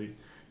family,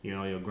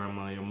 your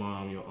grandma, your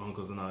mom, your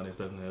uncles and all that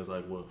stuff. And it's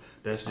like, well,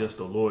 that's just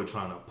the Lord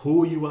trying to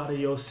pull you out of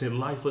your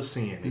life of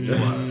sin.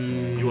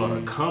 And you ought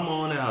to come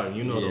on out.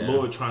 And, the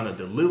Lord trying to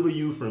deliver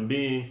you from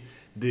being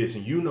this.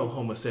 And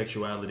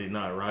homosexuality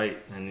not right.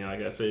 And like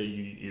I said,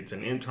 it's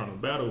an internal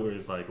battle where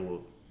it's like,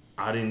 well,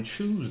 I didn't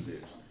choose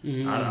this.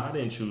 I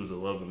didn't choose to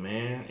love a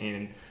man.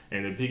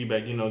 And to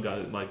piggyback,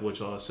 guys, like what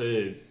y'all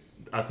said,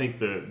 I think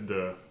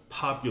the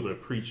popular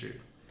preacher,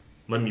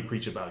 let me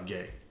preach about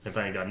gay. if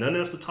I ain't got nothing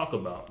else to talk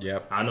about,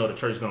 Yep. I know the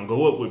church gonna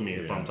go up with me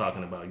if I'm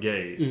talking about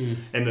gays.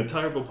 And the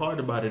terrible part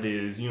about it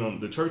is,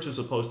 the church is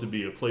supposed to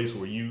be a place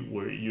where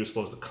you're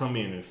supposed to come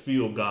in and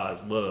feel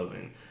God's love,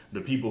 and the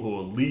people who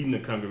are leading the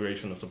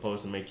congregation are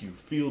supposed to make you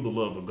feel the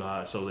love of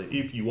God, so that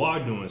if you are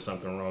doing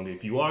something wrong,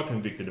 if you are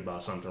convicted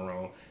about something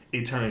wrong,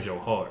 it turns your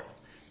heart.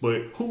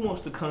 But who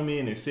wants to come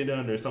in and sit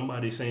under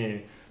somebody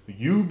saying,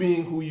 you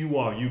being who you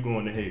are, you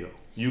going to hell.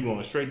 You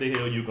going straight to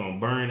hell, you going to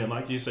burn. And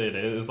like you said,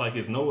 it's like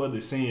it's no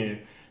other sin.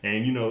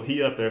 And,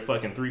 he up there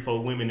fucking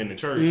 3-4 women in the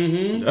church.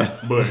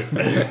 But,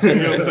 you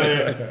know what I'm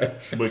saying?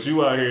 But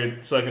you out here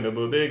sucking a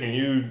little dick and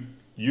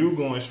you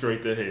going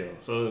straight to hell.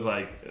 So it's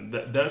like,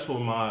 that's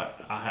what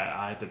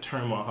I had to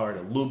turn my heart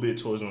a little bit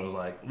towards when it was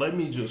like, let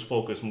me just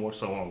focus more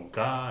so on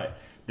God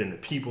than the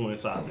people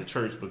inside the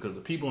church. Because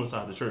the people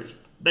inside the church,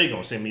 they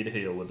going to send me to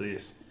hell with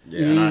this.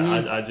 Yeah.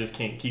 And I just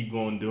can't keep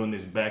going doing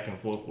this back and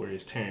forth where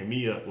it's tearing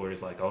me up, where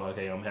it's like, oh,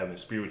 okay, I'm having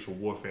spiritual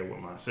warfare with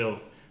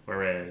myself.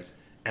 Whereas,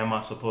 am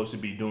I supposed to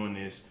be doing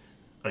this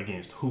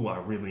against who I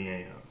really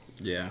am?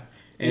 Yeah.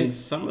 And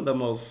some of the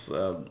most,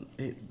 I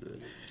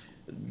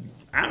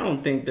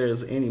don't think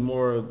there's any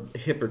more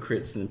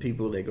hypocrites than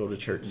people that go to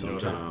church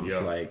sometimes.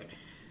 Like,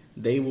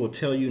 they will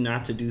tell you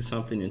not to do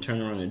something and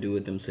turn around and do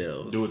it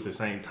themselves. Do it at the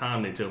same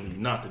time they tell you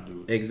not to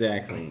do it.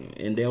 Exactly.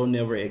 And they'll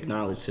never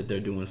acknowledge that they're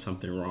doing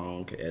something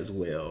wrong as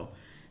well.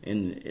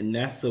 And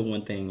that's the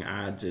one thing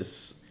I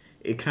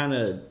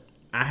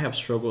have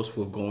struggles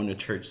with going to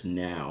church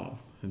now,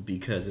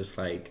 because it's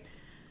like,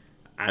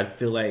 I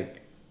feel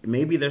like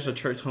maybe there's a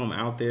church home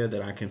out there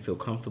that I can feel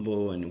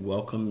comfortable and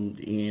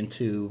welcomed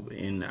into.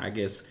 And I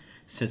guess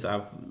since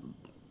I've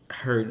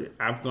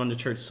gone to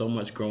church so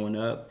much growing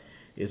up,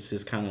 it's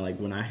just kind of like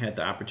when I had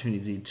the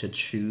opportunity to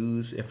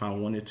choose if I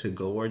wanted to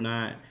go or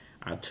not,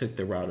 I took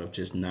the route of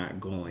just not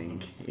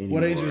going anymore.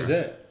 What age was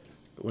that?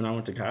 When I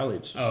went to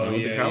college. Oh, when I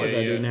went to college,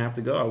 I didn't have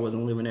to go. I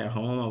wasn't living at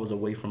home. I was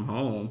away from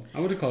home. I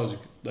went to college,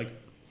 like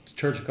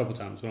church a couple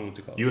times when I went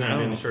to college. You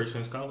haven't been to church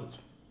since college?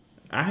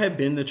 I had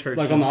been to church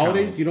like since on the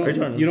holidays.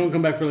 college. You don't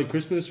come back for like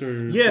Christmas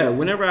or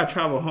whenever I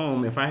travel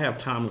home, if I have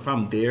time, if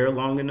I'm there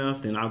long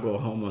enough, then I'll go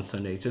home on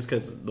Sundays, just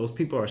because those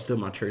people are still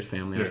my church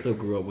family. I still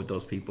grew up with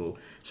those people,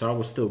 so I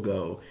will still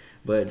go.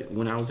 But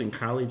when I was in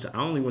college,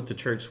 I only went to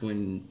church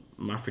when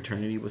my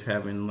fraternity was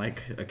having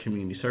like a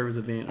community service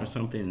event or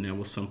something, and that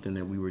was something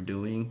that we were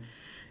doing.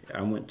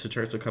 I went to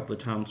church a couple of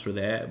times for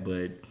that,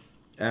 but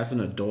as an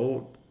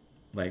adult,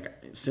 like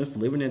since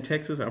living in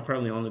Texas, I've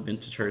probably only been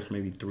to church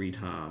maybe 3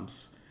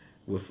 times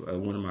with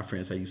one of my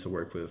friends I used to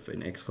work with,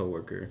 an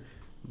ex-coworker.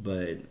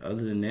 But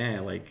other than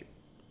that, like,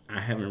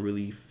 I haven't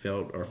really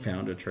felt or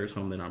found a church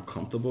home that I'm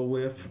comfortable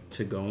with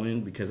to go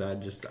in, because I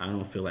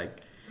don't feel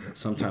like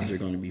sometimes you're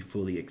going to be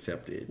fully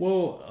accepted.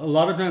 Well, a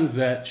lot of times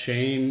that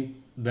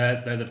shame,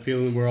 that the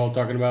feeling we're all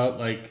talking about,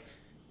 like,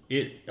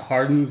 it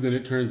hardens and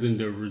it turns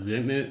into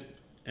resentment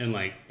and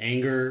like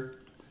anger,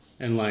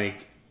 and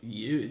like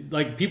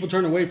people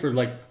turn away for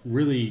like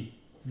really,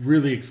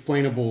 really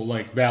explainable,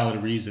 like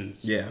valid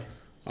reasons. Yeah.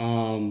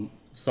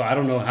 So I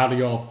don't know, how do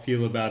y'all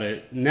feel about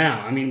it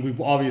now? I mean, we're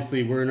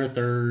in our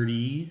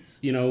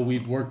 30s,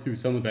 we've worked through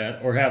some of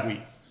that, or have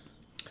we?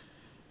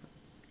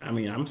 I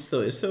mean, it's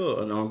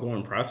still an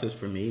ongoing process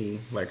for me.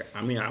 Like,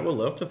 I mean, I would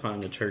love to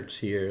find a church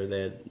here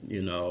that,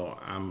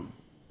 I'm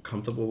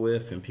comfortable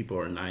with and people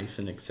are nice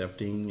and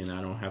accepting, and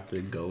I don't have to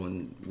go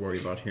and worry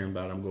about hearing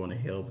about I'm going to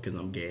hell because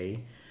I'm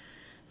gay.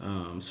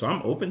 So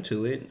I'm open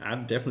to it. I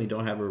definitely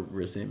don't have a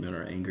resentment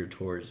or anger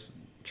towards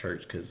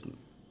church, because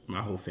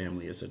my whole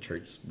family is a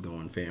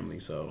church-going family.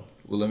 So,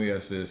 well, let me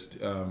ask this,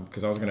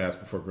 because I was going to ask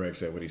before Greg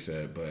said what he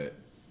said, but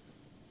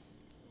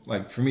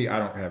like for me, I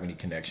don't have any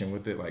connection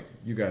with it. Like,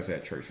 you guys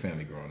had church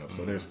family growing up,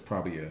 so there's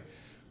probably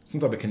some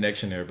type of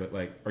connection there. But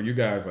like, are you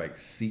guys like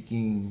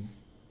seeking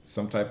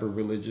some type of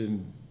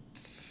religion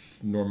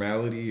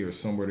normality or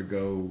somewhere to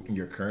go in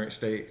your current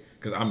state?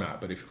 Because I'm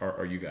not, but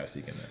are you guys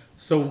seeking that?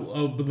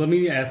 So, but let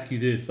me ask you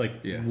this: like,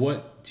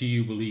 what do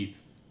you believe?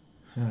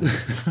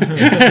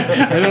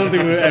 I don't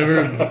think we've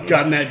ever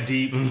gotten that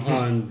deep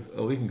on.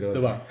 Oh, we can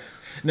go.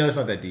 No, it's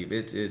not that deep.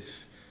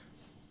 It's.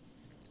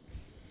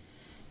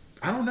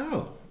 I don't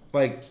know.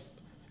 Like,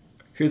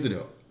 here's the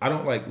deal. I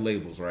don't like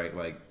labels, right?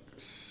 Like,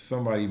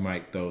 somebody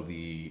might throw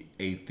the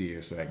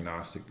atheist or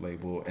agnostic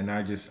label, and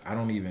I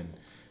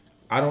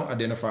don't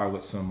identify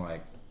with some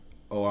like,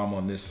 oh, I'm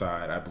on this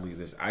side, I believe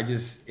this.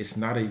 It's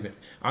not even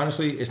a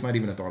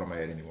thought in my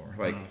head anymore.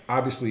 Like,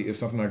 obviously, if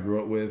something I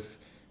grew up with,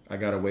 I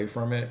got away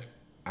from it,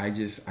 I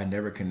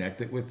never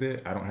connected with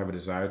it. I don't have a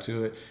desire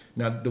to it.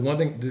 Now,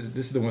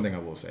 this is the one thing I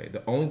will say.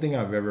 The only thing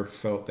I've ever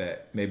felt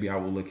that maybe I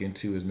will look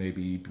into is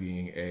maybe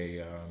being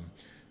a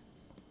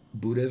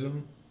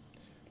Buddhism.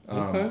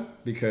 Okay.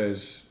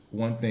 Because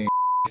one thing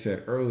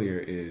said earlier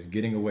is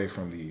getting away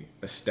from the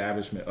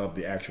establishment of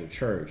the actual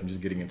church and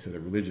just getting into the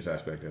religious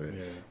aspect of it.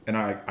 Yeah. And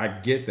I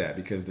get that,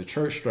 because the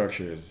church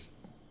structure is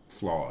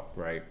flawed,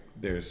 right?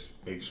 There's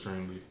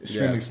extremely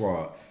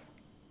flawed.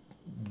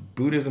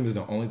 Buddhism is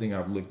the only thing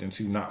I've looked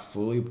into, not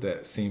fully, but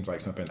that seems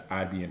like something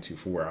I'd be into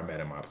for where I'm at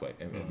in my play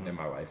in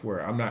my life, where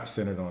I'm not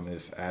centered on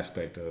this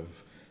aspect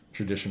of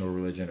traditional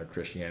religion or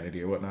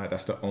Christianity or whatnot.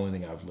 That's the only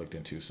thing I've looked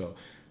into. So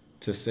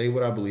to say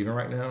what I believe in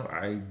right now,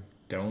 I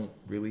don't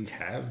really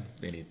have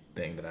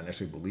anything that I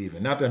necessarily believe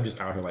in. Not that I'm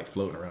just out here like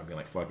floating around being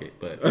like, fuck it.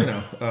 But, you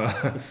know,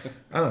 I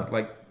don't know.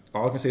 Like,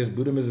 all I can say is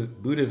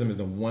Buddhism is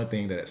the one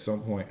thing that at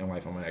some point in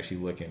life I'm going to actually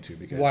look into.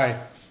 Because why?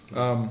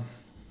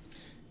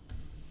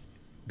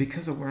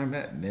 Because of where I'm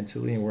at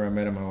mentally and where I'm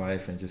at in my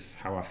life and just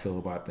how I feel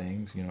about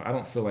things. You know, I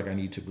don't feel like I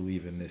need to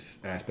believe in this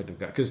aspect of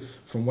God. Because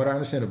from what I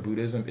understand of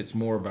Buddhism, it's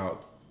more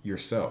about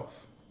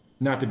yourself.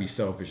 Not to be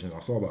selfish, and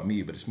it's all about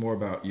me, but it's more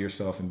about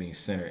yourself and being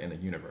centered in the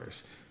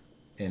universe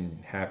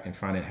and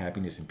finding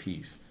happiness and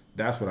peace.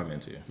 That's what I'm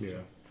into. Yeah.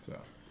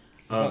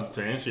 So,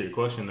 to answer your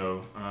question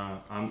though,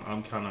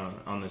 I'm kind of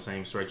on the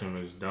same spectrum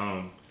as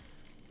Dom.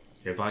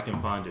 If I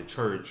can find a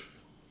church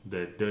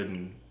that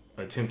doesn't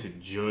attempt to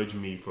judge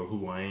me for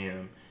who I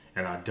am,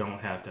 and I don't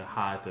have to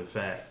hide the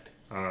fact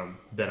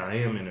that I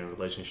am in a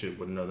relationship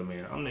with another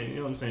man. I mean, you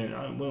know what I'm saying?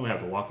 We don't have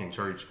to walk in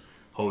church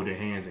holding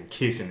hands and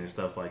kissing and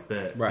stuff like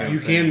that. Right. You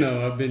can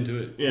though. I've been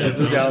to it. Yeah. That's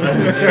what Dallas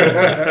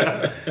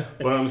is.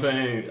 But I'm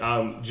saying,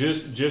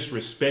 just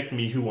respect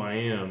me who I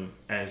am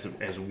as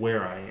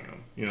where I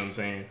am. You know what I'm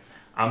saying?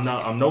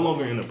 I'm no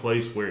longer in a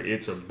place where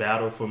it's a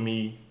battle for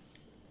me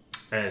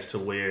as to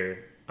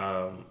where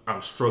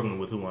I'm struggling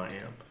with who I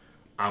am.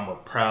 I'm a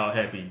proud,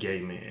 happy gay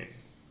man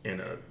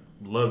in a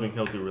loving,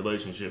 healthy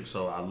relationship.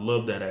 So I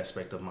love that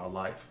aspect of my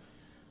life.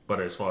 But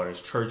as far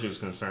as church is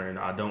concerned,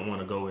 I don't want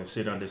to go and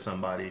sit under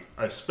somebody,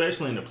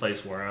 especially in a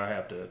place where I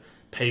have to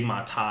pay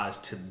my tithes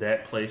to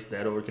that place,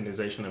 that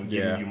organization. I'm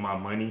giving you my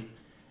money.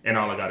 And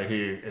all I got to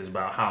hear is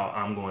about how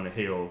I'm going to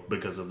hell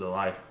because of the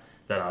life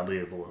that I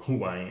live or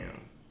who I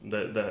am.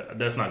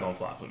 That's not going to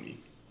fly for me.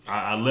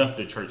 I left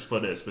the church for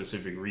that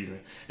specific reason.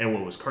 And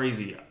what was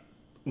crazy,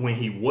 when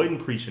he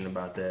wasn't preaching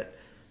about that,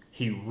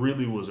 he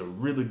really was a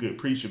really good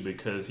preacher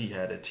because he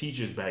had a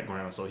teacher's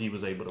background, so he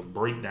was able to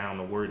break down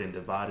the word and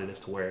divide it as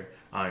to where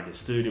I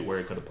understood it, where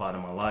it could apply to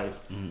my life.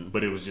 Mm-hmm.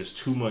 But it was just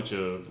too much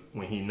of,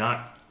 when he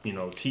not,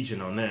 teaching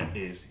on that,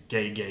 is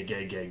gay. and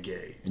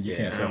you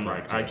can't and I'm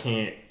like, I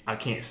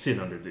can't sit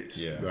under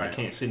this. Yeah. Right. I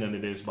can't sit under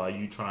this by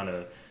you trying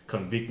to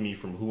convict me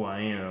from who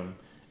I am.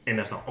 And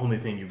that's the only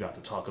thing you got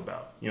to talk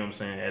about. You know what I'm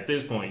saying? At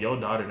this point,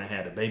 your daughter done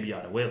had a baby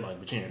out of wedlock,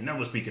 but you ain't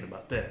never speaking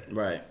about that.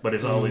 Right. But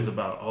it's always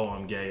about,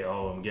 I'm gay.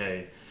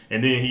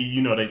 And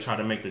then they try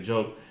to make the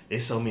joke,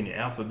 it's so many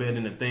alphabet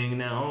in the thing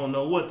now, I don't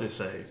know what to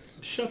say.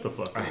 Shut the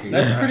fuck up.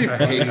 That's pretty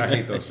funny. I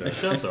hate those shows.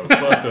 Shut the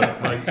fuck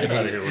up. Like, get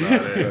out of here with all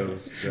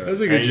that. That's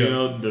a good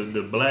joke.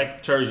 The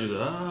black churches,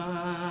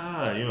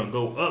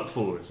 go up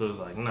for it. So it's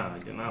like, nah,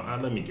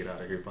 let me get out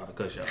of here before I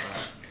cuss y'all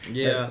out.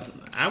 Yeah,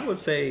 I would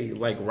say,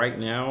 like, right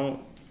now,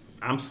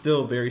 I'm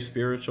still very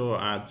spiritual.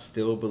 I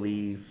still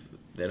believe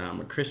that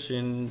I'm a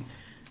Christian.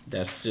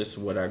 That's just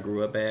what I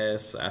grew up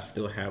as. I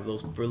still have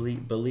those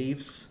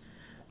beliefs.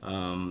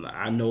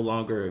 I no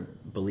longer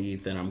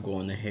believe that I'm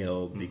going to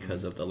hell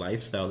because of the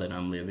lifestyle that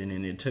I'm living.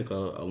 And it took a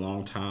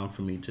long time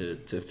for me to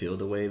feel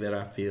the way that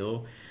I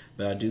feel.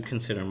 But I do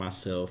consider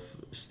myself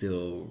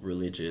still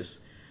religious.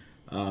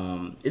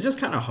 It's just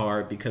kind of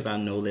hard because I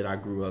know that I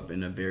grew up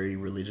in a very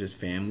religious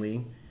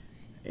family.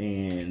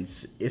 And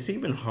it's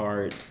even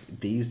hard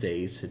these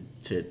days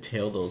to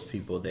tell those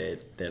people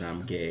that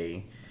I'm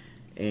gay.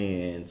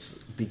 And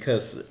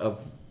because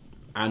of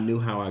I knew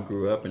how I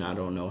grew up and I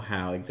don't know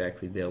how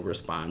exactly they'll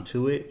respond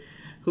to it.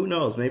 Who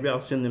knows? Maybe I'll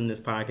send them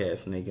this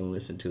podcast and they can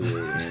listen to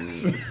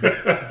it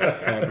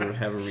and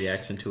have a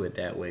reaction to it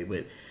that way.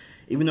 But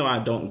even though I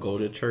don't go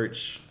to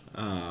church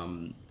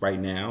right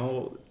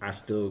now, I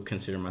still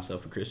consider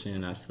myself a Christian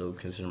and I still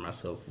consider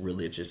myself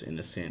religious in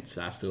a sense.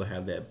 I still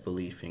have that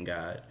belief in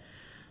God.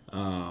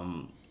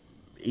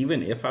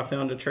 Even if I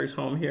found a church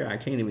home here, I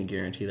can't even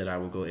guarantee that I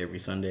would go every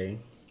Sunday.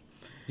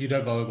 You'd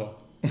have volleyball.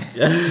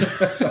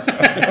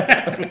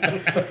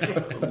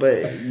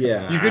 But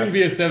yeah, you couldn't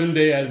be a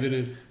 7-day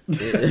Adventist.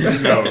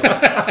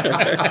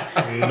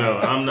 No,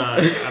 I'm not.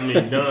 I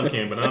mean, Dunn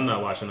can, but I'm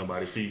not washing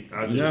nobody's feet.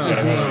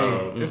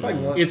 It's like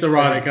once, it's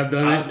erotic. I've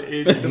done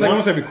it. It's like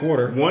once every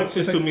quarter. Once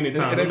is too many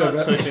times. I'm not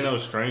touching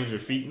those stranger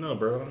feet. No,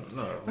 bro.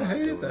 No. I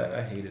hated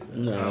that.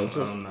 No, it's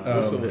just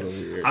a little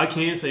weird. I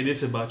can say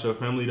this about your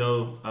family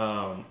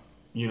though.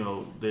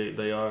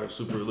 They are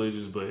super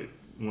religious, but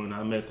when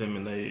I met them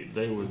and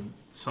they were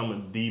some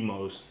of the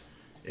most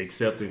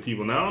accepting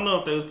people. Now I don't know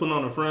if they was putting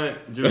on the front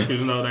just because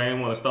they didn't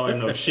want to start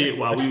no shit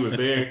while we was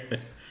there,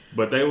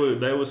 but they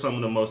were some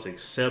of the most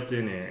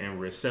accepting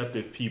and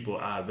receptive people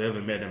I've ever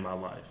met in my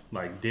life.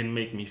 Like, didn't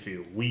make me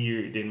feel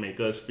weird, didn't make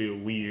us feel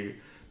weird.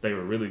 They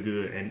were really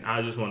good, and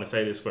I just want to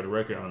say this for the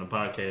record on the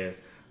podcast.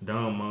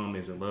 Dom's mom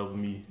is in love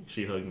with me.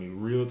 She hugged me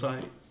real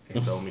tight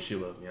and told me she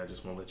loved me. I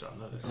just want to let y'all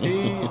know that.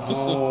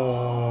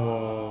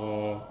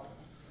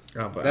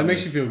 That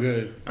makes you feel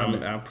good.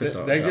 I'll put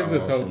that gives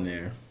us hope in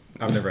there.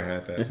 I've never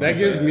had that. That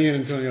gives me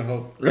and Antonio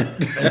hope.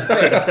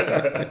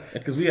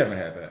 Because we haven't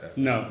had that.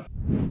 No.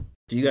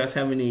 Do you guys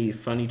have any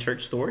funny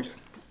church stories?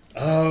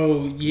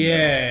 Oh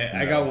yeah,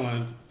 I got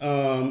one.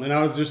 And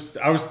I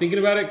was thinking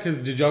about it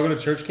because did y'all go to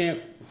church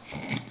camp?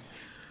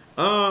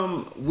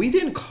 We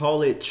didn't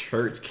call it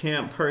church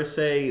camp per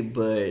se,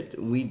 but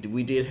we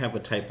did have a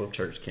type of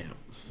church camp.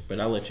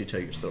 But I'll let you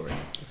tell your story.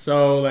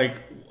 So like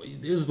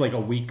it was like a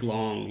week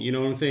long. You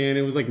know what I'm saying?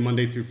 It was like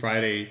Monday through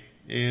Friday,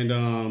 and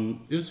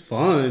it was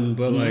fun.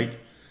 But like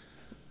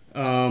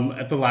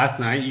at the last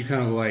night, you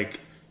kind of like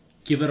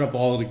give it up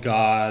all to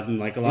God, and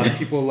like a lot of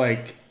people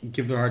like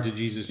give their heart to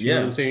Jesus. You know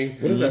what I'm saying?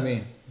 What does that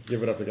mean?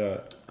 Give it up to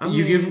God.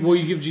 You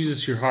give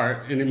Jesus your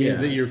heart, and it means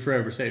that you're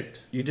forever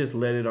saved. You just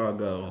let it all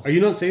go. Are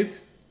you not saved?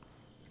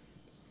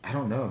 I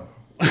don't know.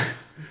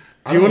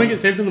 Do you want to get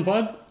saved in the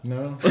pod?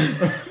 No.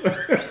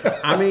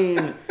 I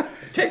mean,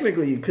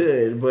 technically you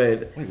could,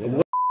 but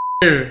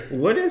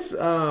what does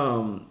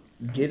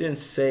getting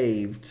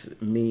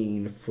saved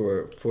mean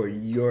for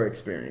your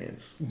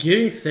experience?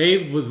 Getting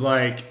saved was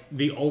like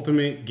the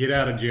ultimate get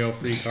out of jail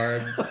free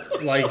card.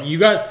 Like you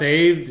got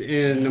saved,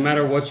 and no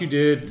matter what you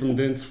did from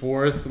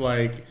thenceforth,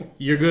 like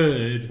you're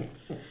good.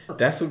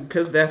 That's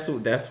because that's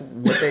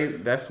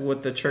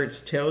what the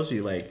church tells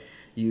you. Like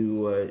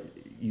you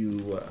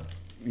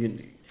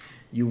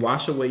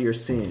wash away your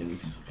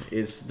sins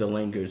is the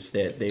language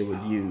that they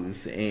would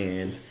use,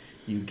 and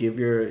you give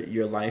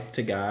your life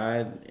to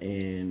God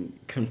and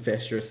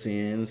confess your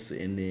sins,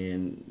 and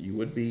then you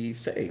would be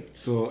saved.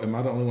 So am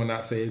I the only one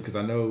not saved? Because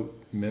I know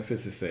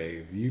Memphis is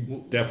saved.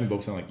 You definitely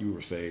both sound like you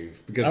were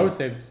saved. Because I was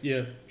saved,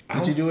 yeah.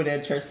 Did you do it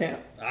at church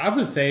camp? I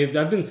was saved.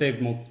 I've been saved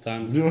multiple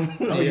times.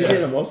 Oh, you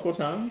did it multiple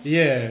times?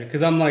 Yeah,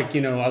 because I'm like,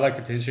 I like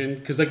attention.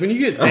 Because like when you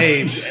get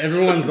saved,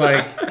 everyone's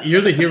like,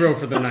 you're the hero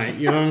for the night.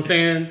 You know what I'm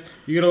saying?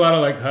 You get a lot of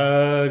like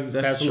hugs,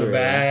 pats on the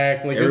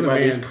back. Like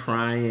everybody's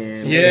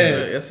crying. Yeah,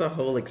 it's a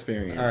whole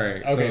experience. All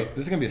right. Okay. So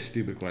this is gonna be a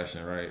stupid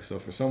question, right? So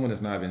for someone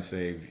that's not been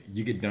saved,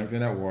 you get dunked in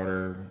that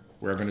water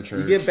wherever in the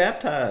church. You get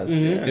baptized.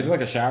 Mm-hmm. Yeah. Is it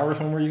like a shower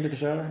somewhere? You take a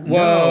shower?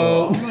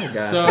 Well, oh my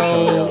gosh.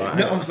 so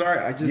I'm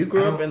sorry. You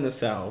grew up in the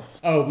South.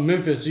 Oh,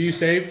 Memphis, are you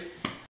saved?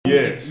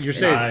 Yes, You're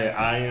saved.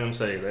 I am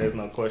saved. There's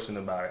no question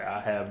about it. I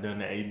have done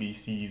the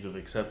ABCs of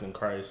accepting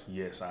Christ.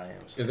 Yes, I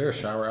am saved. Is there a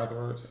shower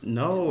afterwards?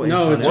 No,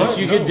 No, it's just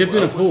you get dipped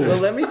in a pool. So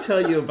let me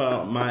tell you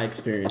about my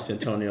experience,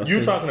 Antonio.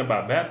 You're talking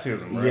about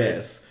baptism, right?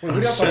 Yes. Wait, what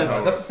are y'all talking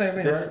about? That's the same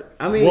thing, right?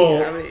 I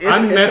mean,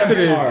 I'm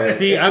Methodist. hard.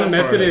 See, It's I'm so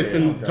Methodist,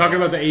 hard. and talking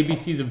about the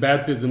ABCs of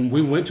baptism,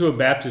 we went to a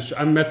Baptist.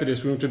 I'm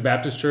Methodist. We went to a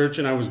Baptist church,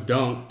 and I was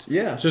dunked.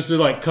 Yeah. Just to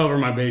like cover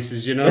my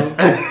bases,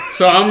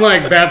 So I'm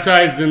like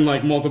baptized in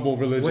like multiple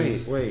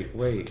religions. Wait.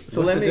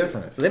 So What's the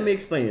difference? Let me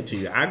explain it to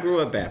you. I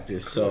grew up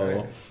Baptist,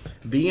 so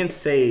being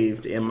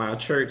saved in my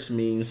church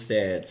means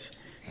that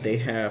they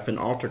have an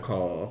altar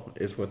call,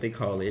 is what they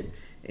call it,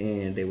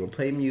 and they would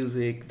play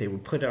music. They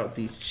would put out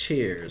these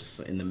chairs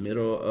in the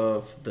middle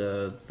of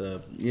the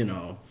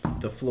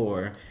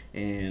floor,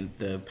 and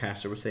the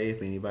pastor would say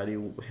if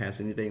anybody has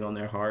anything on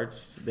their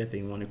hearts that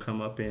they want to come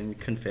up and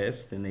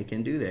confess, then they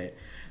can do that.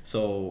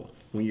 So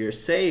when you're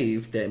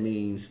saved, that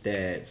means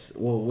that,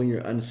 when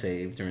you're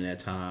unsaved during that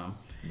time,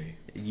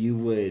 you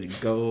would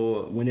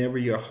go whenever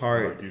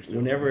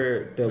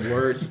the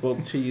word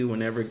spoke to you,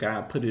 whenever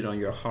God put it on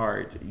your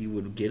heart, you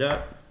would get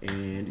up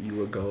and you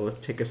would go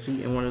take a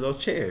seat in one of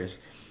those chairs.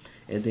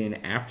 And then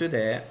after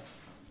that,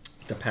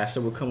 the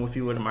pastor would come with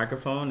you with a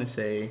microphone and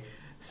say,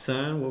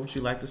 "Son, what would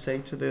you like to say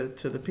to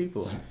the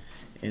people?"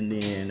 And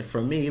then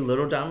for me,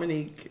 little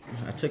Dominique,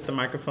 I took the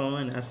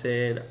microphone and I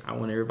said, "I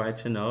want everybody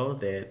to know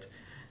that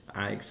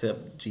I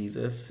accept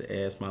Jesus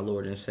as my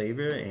Lord and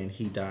Savior, and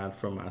He died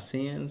for my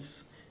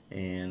sins,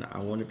 and I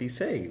want to be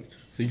saved."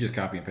 So you just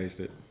copy and paste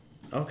it?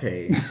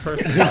 Okay,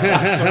 first of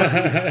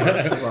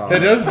all,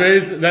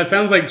 That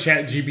sounds like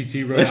Chat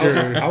GPT wrote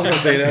your. I was gonna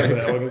say that,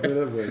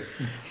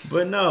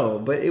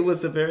 but it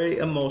was a very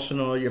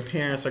emotional. Your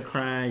parents are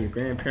crying, your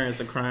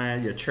grandparents are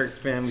crying, your church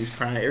family's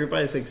crying.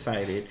 Everybody's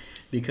excited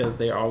because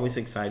they're always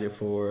excited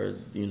for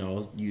you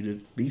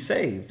to be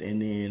saved.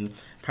 And then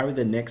probably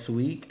the next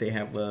week they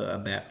have a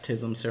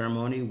baptism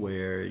ceremony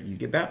where you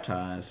get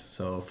baptized.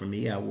 So for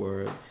me, I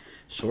wore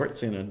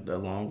shorts and a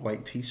long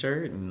white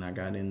t-shirt, and I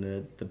got in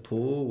the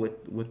pool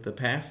with the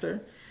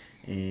pastor,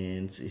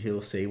 and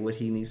he'll say what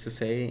he needs to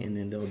say, and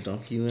then they'll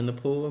dunk you in the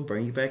pool and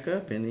bring you back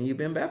up, and then you've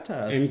been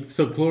baptized. And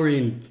so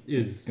chlorine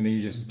is and then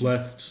you just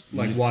blessed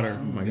like water.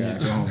 Oh my God. You just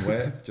go home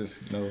wet?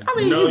 Just no. I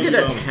mean, you get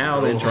a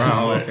towel and dry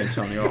off,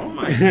 Antonio. Oh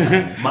my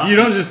God. You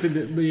don't just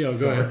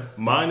go ahead.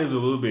 Mine is a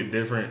little bit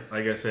different.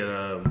 Like I said,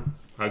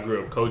 I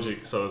grew up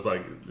Kojic, so it's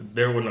like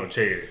there were no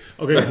chairs.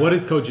 Okay, what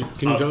is Kojic?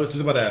 Can you tell us?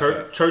 Just about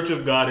that. Church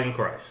of God in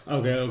Christ.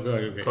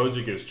 Okay.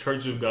 Kojic is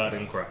Church of God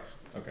in Christ.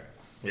 Okay.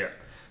 Yeah.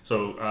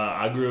 So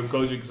I grew up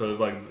Kojic, so it's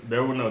like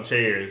there were no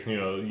chairs.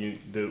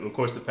 Of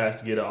course, the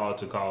pastor get an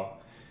altar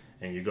call,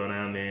 and you go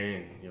down there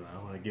and I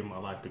want to give my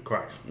life to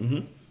Christ,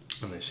 and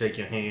they shake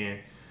your hand,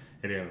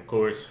 and then of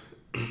course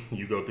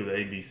you go through the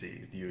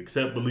ABCs. You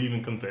accept, believe,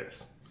 and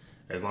confess.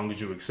 As long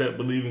as you accept,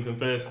 believe, and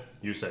confess,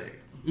 you're saved.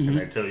 And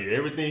they tell you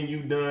everything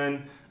you've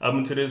done up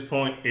until this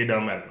point, it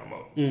don't matter no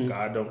more.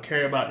 God don't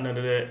care about none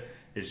of that.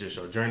 It's just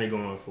your journey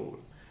going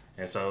forward.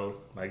 And so,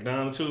 like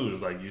down too, it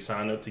was like you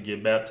sign up to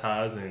get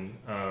baptized, and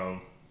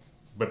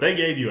but they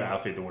gave you an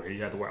outfit to wear.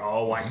 You had to wear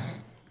all white.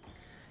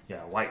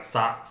 Yeah, white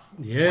socks.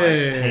 Yeah.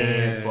 White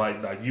pants.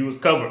 Like you was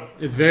covered.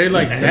 It's very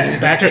like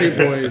Backstreet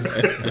Boys.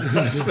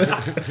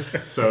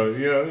 So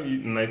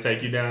and they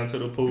take you down to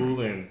the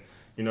pool and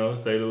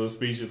say the little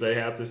speech that they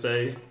have to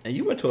say. And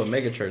you went to a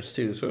mega church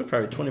too, so it was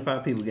probably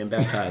 25 people getting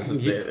baptized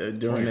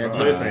during that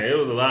time. Listen, it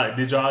was a lot.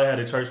 Did y'all have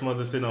a church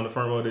mother sitting on the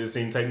front row that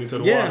seen take me to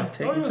the water? Yeah,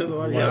 take me to the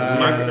water.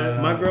 Yeah,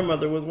 my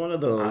grandmother was one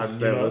of those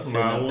that was sitting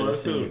up there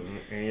too.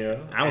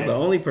 I was the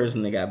only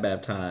person that got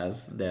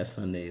baptized that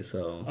Sunday.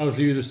 So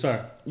so you the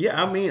star.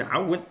 Yeah, I mean, I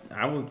was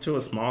to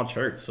a small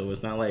church, so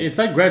it's not like it's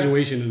like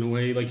graduation in a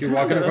way. Like you're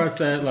walking across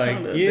that, like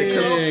and at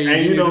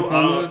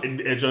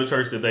your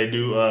church, did they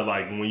do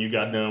like when you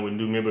got done with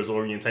new members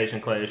orientation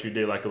class, you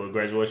did like a little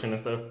graduation and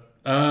stuff?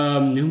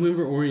 New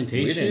member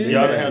orientation.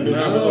 Y'all didn't have new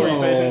members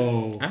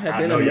orientation. I had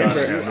been a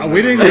member.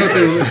 We didn't go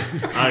through.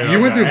 You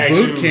went through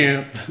boot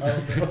camp.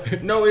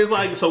 No, it's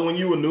like so when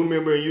you a new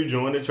member and you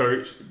join the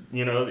church,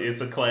 it's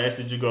a class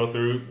that you go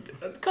through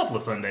a couple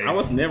of Sundays. I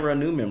was never a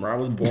new member. I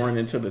was born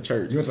into the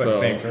church. You went to the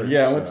same church.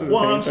 Yeah, I went to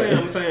the same church.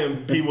 I'm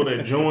saying people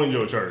that joined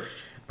your church.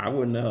 I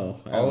wouldn't know.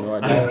 I have no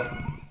idea.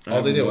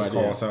 All they did was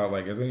call us out.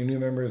 Like, if any new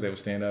members, they would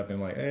stand up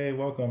and like, "Hey,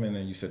 welcome," and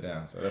then you sit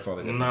down. So that's all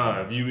they did.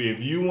 Nah, if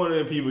you one of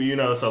the people,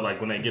 so like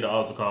when they get an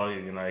altar call,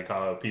 they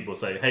call people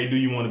say, "Hey, do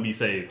you want to be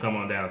saved? Come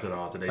on down to the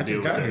altar." They I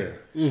deal just got with here.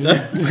 And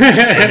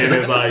then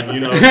it's like, I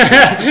mean,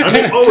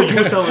 you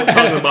were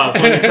talking about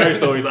funny church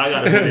stories. I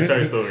got a funny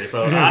church story.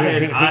 So I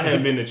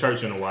hadn't been to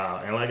church in a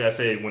while, and like I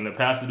said, when the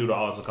pastor do the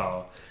altar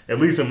call, at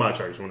least in my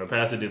church, when the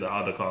pastor did the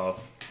altar call,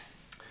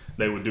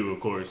 they would do,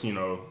 of course,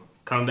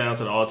 come down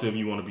to the altar if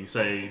you want to be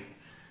saved.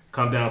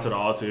 Come down to the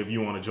altar if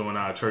you want to join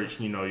our church.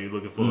 You're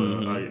looking for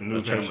a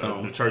new church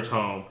home. The church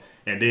home.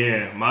 And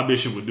then my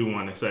bishop would do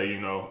one and say,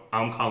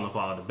 I'm calling for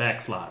all the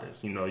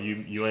backsliders.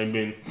 You ain't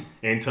been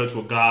in touch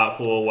with God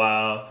for a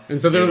while. And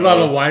so there was a lot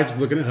of wives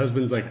looking at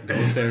husbands like, go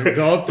up there,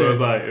 go up there.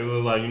 So it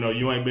was like,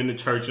 you ain't been to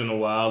church in a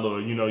while, or,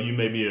 you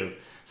maybe have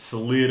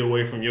slid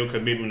away from your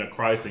commitment to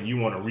Christ and you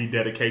want to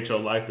rededicate your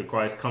life to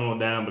Christ. Come on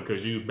down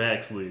because you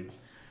backslid.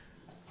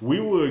 We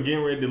were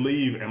getting ready to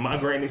leave, and my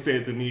granny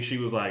said to me, she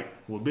was like,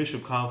 well,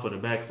 Bishop called for the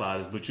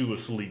backsliders, but you were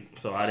asleep,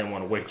 so I didn't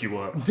want to wake you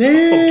up.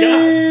 Damn. Oh,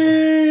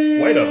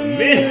 God. Wait a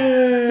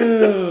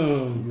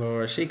minute.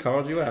 Lord, she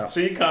called you out.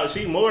 She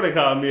more than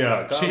called me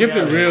out. She kept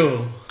it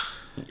real.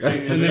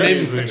 And the name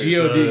is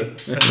G.O.D.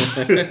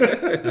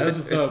 That's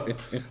what's up.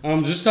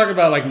 Just talking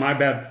about like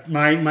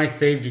my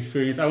saved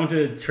experience. I went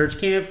to church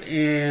camp,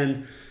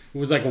 and it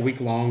was like a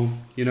week long,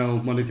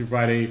 Monday through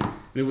Friday.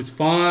 And it was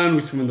fun.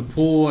 We swim in the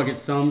pool. I get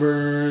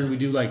sunburned. We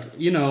do like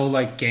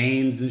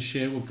games and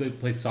shit. We'll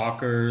play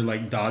soccer,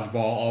 like dodgeball,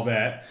 all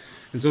that.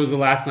 And so it was the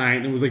last night.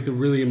 And it was like the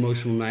really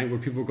emotional night where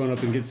people were going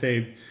up and get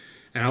saved.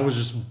 And I was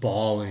just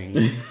bawling.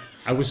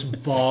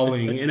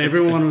 And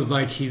everyone was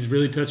like, he's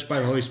really touched by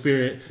the Holy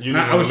Spirit.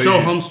 I was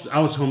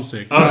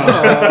homesick.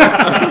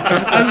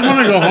 I just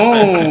want to go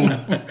home.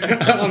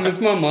 I miss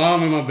my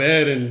mom in my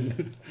bed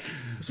and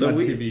so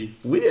we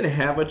didn't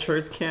have a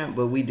church camp,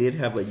 but we did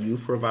have a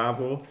youth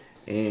revival.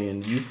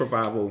 And youth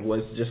revival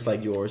was just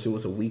like yours. It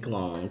was a week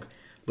long,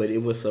 but it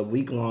was a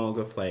week long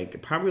of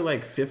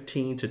probably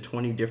 15 to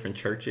 20 different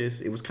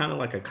churches. It was kind of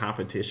like a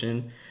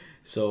competition.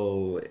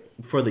 So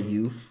for the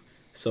youth,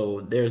 so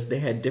they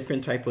had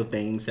different type of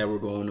things that were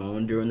going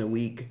on during the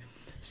week.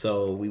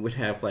 So we would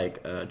have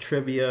a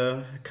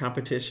trivia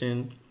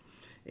competition,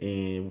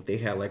 and they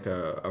had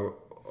a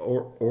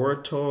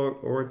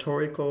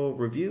oratorical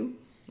review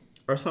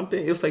or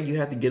something. It was like you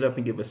had to get up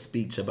and give a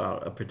speech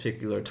about a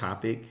particular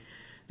topic.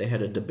 They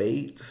had a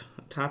debate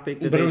topic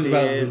that it was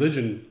about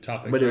religion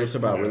topic. But it was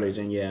about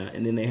religion, yeah.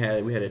 And then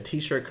we had a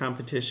t-shirt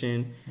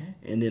competition,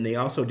 and then they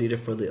also did it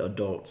for the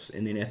adults.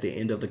 And then at the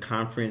end of the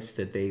conference,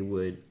 that they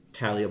would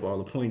tally up all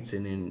the points,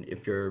 and then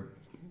if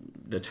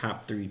the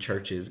top 3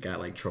 churches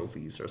got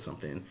trophies or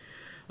something.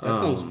 That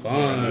sounds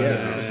fun.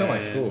 Yeah, it sounds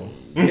like school.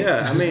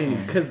 Yeah, I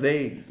mean, because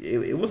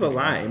it was a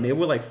lot, and they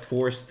would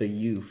force the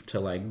youth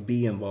to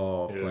be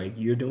involved. Yeah.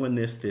 You're doing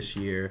this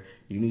year,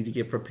 you need to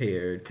get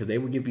prepared, because they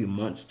would give you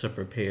months to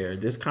prepare.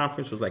 This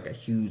conference was a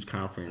huge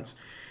conference,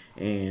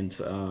 and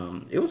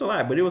it was a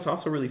lot, but it was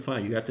also really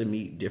fun. You got to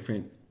meet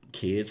different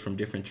kids from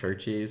different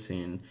churches,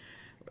 and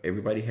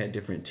everybody had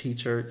different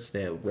T-shirts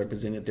that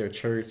represented their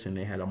church, and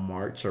they had a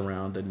march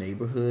around the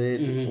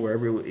neighborhood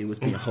wherever it was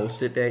being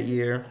hosted that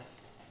year.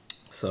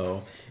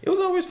 So it was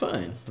always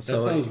fun. That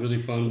sounds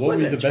really fun. What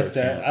were you the best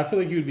at? I feel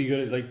like you would be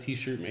good at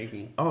t-shirt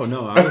making. Oh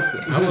no, I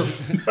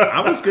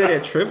was good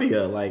at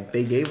trivia.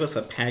 They gave us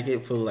a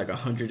packet full of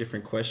 100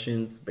 different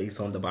questions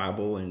based on the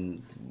Bible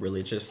and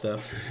religious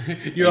stuff.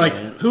 You're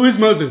who is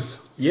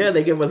Moses? Yeah,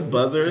 they give us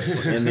buzzers,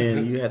 and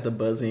then you had to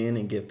buzz in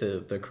and get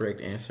the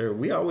correct answer.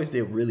 We always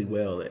did really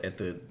well at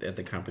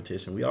the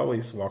competition. We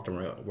always walked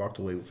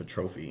away with a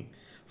trophy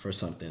for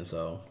something.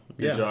 So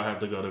did y'all have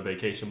to go to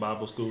vacation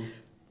Bible school?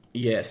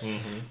 Yes,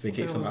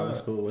 vacation What the hell Bible was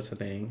that? school. What's the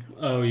thing?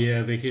 Oh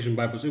yeah, vacation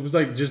Bible. It was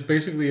like just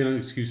basically an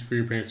excuse for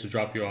your parents to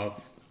drop you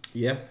off.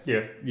 Yeah.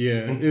 Yeah.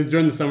 Yeah, it was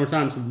during the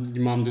summertime, so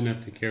your mom didn't have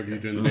to take care of you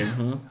during the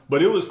day.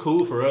 But it was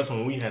cool for us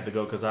when we had to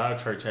go because our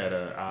church had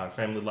our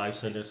family life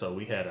center, so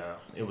we had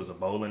it was a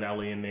bowling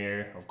alley in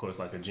there. Of course,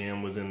 like a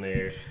gym was in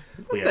there.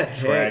 We had the a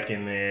track heck?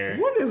 in there.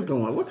 What is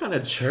going? What kind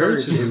of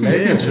church is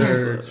Mega this?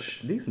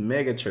 church. These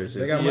mega churches.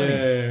 They got money. Yeah.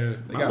 They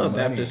My got little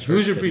money. Baptist church.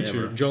 Who's your could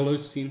preacher? never. Joel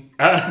Osteen.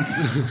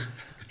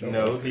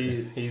 No,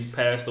 he's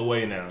passed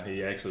away now.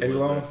 He actually Eddie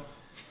was. Long?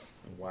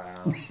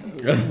 Wow.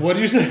 What did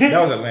you say? That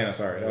was Atlanta.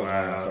 Sorry. That was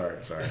Wow.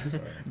 Atlanta. Sorry.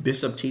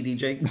 Bishop T.D.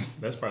 Jakes.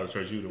 That's probably the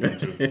church you'd have went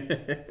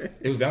to.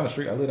 It was down the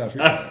street. I lived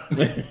down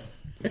the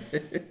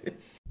street.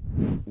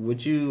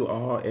 Would you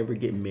all ever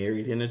get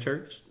married in a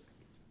church?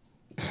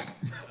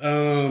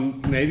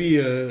 Maybe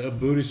a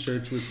Buddhist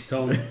church would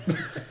tell them.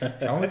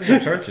 I don't think they're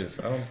churches.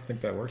 I don't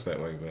think that works that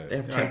way. They But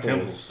have Like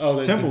temples. Oh,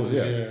 they're temples,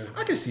 yeah. yeah.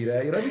 I can see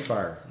that. Yeah, that'd be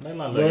fire. They're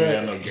not letting you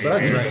have no gay But I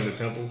marriage drank. in the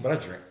temple. But I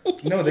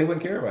drink. No, they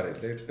wouldn't care about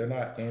it. They're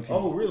not anti.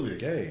 Oh, really?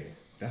 Gay.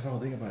 That's the whole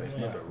thing about it. It's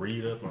You have not. to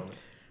read up on it.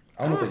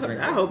 I don't know if they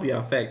drink. I hope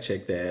y'all fact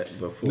check that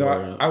before.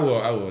 No, I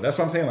will. That's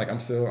what I'm saying. Like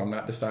I'm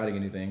not deciding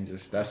anything.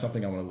 Just that's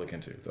something I want to look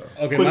into. Though.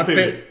 Okay, Quick my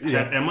pivot.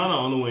 yeah. Am I the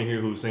only one here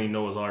who's seen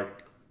Noah's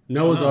Ark?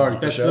 Noah's Ark.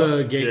 That's the show?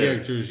 the gay Yeah.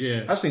 characters.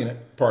 Yeah. I've seen it.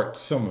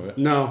 Some of it.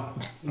 No.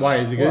 Why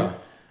is it good? Why?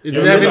 Does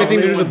You're it have the anything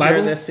to do only with the one here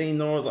Bible? That's seen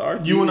Noah's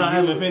Ark. You and I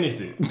haven't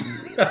finished it.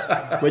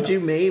 But you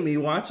made me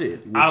watch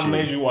it. with I you.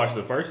 made you watch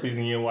the first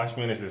season. You didn't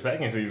finish the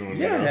second season with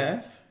me. Yeah, I though.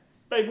 have.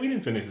 Babe, we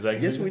didn't finish the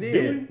second Yes, season. we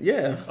did.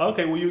 Yeah.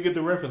 Okay, well, you get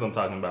the reference I'm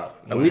talking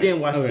about. We didn't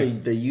watch Okay.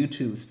 the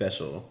YouTube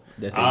special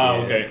that they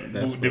Oh, did. okay.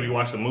 That's Did we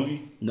watch the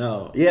movie?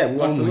 No. Yeah, we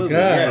watched Oh the my movie. god!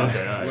 Yeah. Okay,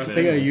 all right, Once then.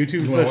 they got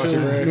YouTube wanna watch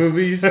specials, it, Ray?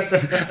 movies.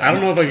 I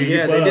don't know if I can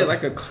Yeah, keep they up. did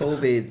like a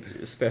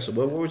COVID special.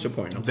 What was your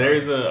point? I'm sorry.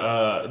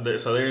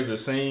 There's a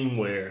scene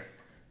where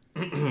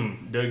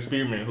Doug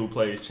Spearman, who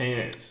plays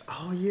Chance,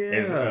 Oh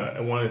is yeah.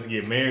 wanted to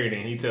get married,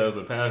 and he tells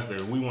the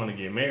pastor, "We want to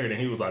get married," and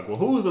he was like, "Well,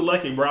 who's the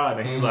lucky bride?"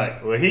 And he was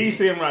like, "Well, he's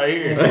sitting right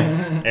here."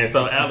 And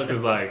so Alec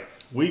is like,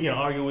 "We can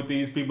argue with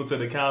these people till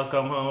the cows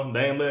come home.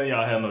 They ain't letting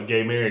y'all have no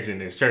gay marriage in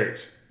this church."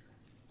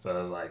 So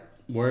I was like,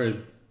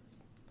 Word.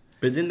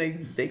 But then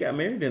they got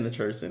married in the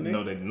church, didn't they?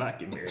 "No, they did not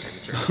get married in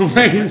the church."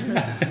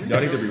 Y'all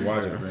need to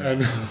rewatch it,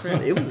 man.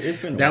 It's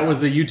been a That while. was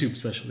the YouTube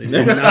special. They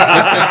did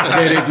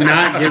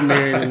not get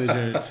married in the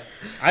church.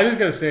 I just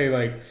gotta say,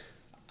 like,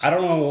 I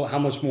don't know how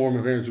much more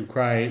my parents would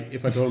cry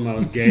if I told them I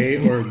was gay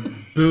or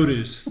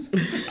Buddhist.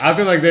 I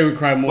feel like they would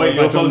cry more Wait, if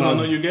I your told folks them I don't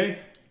was. know you gay?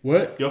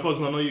 What? Your folks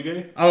don't know you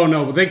gay? Oh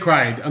no, but they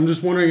cried. I'm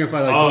just wondering if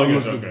I like. Oh, told them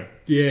yes, I was okay.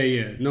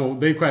 Yeah. No,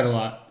 they cried a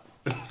lot.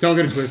 Don't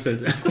get it twisted.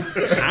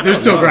 They're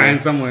still crying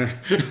somewhere.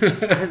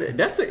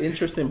 That's an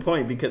interesting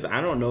point because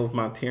I don't know if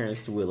my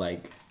parents would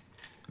like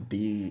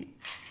be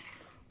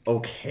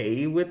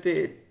okay with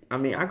it. I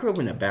mean, I grew up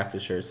in a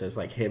Baptist church that's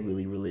like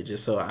heavily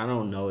religious, so I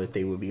don't know if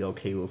they would be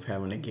okay with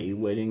having a gay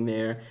wedding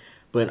there.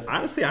 But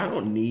honestly, I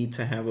don't need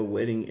to have a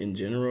wedding in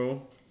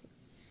general.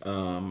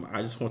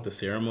 I just want the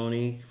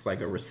ceremony,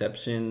 like a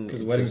reception.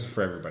 Because weddings is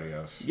for everybody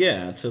else.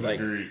 Yeah, to like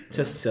Agreed.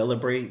 to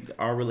celebrate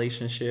our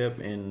relationship,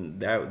 and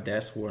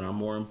that's what I'm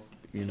more,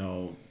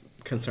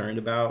 concerned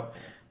about.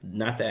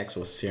 Not the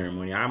actual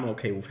ceremony. I'm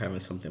okay with having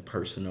something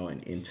personal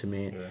and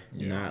intimate,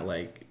 not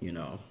like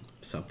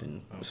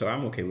something. So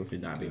I'm okay with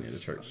it not being in the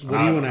church. What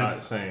do you want to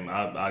have? Same.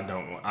 I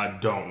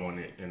don't want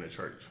it in the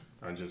church.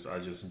 I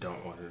just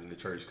don't want it in the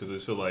church because I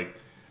feel like,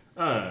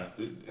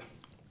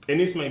 and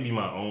this may be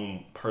my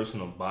own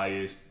personal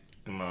bias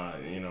and my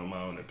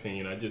my own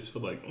opinion. I just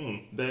feel like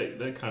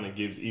that kind of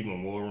gives even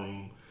more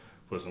room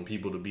for some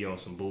people to be on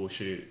some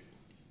bullshit.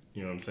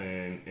 You know what I'm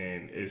saying?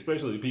 And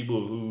especially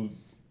people who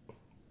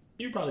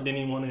you probably didn't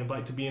even want to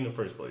invite to be in the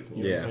first place.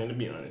 You know what I'm saying? To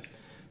be honest.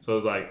 So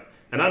it's like,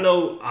 and I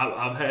know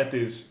I've had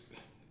this.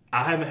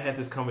 I haven't had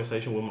this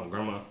conversation with my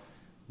grandma,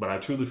 but I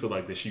truly feel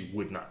like that she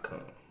would not come.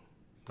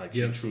 Like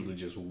she truly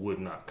just would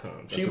not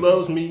come. She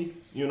loves me,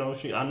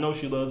 I know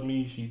she loves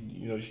me.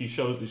 She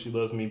shows that she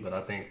loves me, but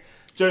I think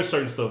just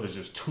certain stuff is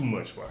just too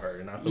much for her,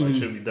 and I feel like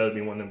she does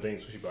be one of them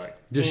things where she's like,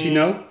 Does she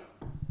know?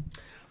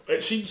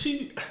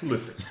 She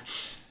listen.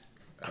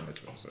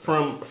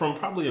 From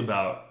probably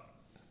about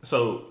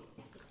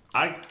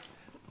my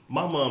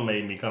mom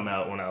made me come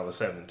out when I was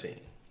 17.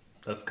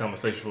 That's a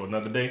conversation for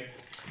another day.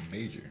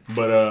 Major.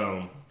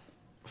 But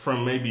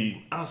from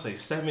maybe I'll say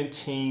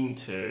 17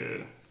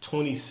 to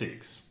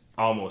 26,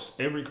 almost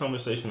every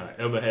conversation I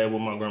ever had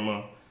with my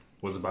grandma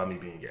was about me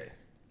being gay.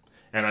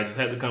 And I just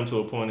had to come to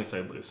a point and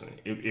say, listen,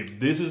 if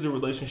this is the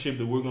relationship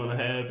that we're going to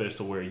have as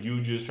to where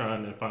you just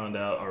trying to find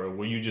out or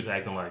where you just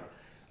acting like,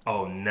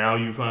 oh, now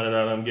you found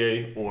out I'm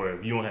gay, or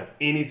if you don't have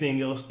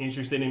anything else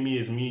interested in me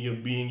as me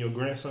being your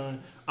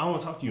grandson, I don't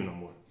want to talk to you no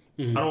more.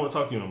 I don't want to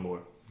talk to you no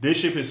more. This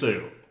ship has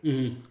sailed.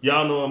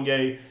 Y'all know I'm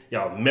gay.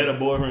 Y'all met a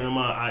boyfriend of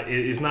mine.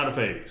 It's not a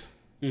phase.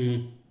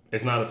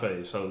 It's not a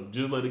phase. So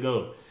just let it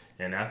go.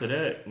 And after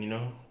that,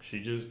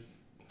 she just,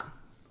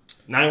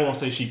 now I won't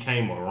say she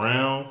came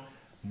around,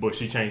 but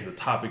she changed the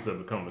topics of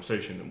the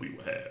conversation that we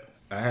would have.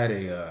 I had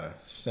a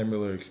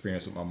similar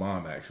experience with my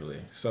mom, actually.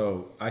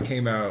 So I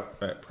came out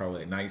at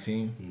probably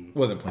 19.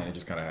 Wasn't planning, it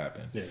just kind of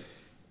happened. Yeah.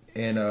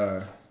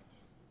 And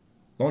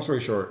long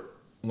story short,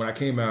 when I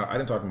came out, I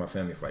didn't talk to my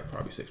family for like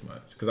probably 6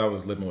 months because I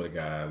was living with a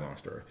guy, long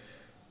story.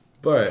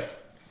 But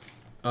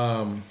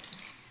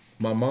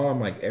my mom,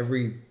 like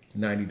every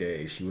 90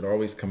 days, she would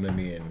always come to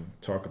me and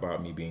talk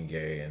about me being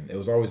gay. And it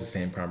was always the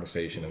same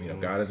conversation of,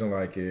 God doesn't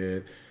like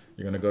it.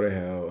 You're going to go to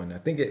hell. And I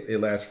think it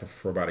lasted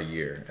for about a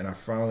year. And I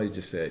finally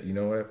just said, you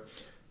know what?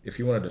 If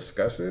you want to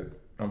discuss it,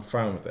 I'm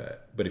fine with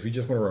that. But if you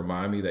just want to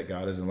remind me that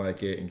God doesn't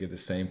like it and give the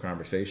same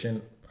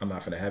conversation, I'm not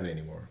going to have it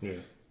anymore. Yeah.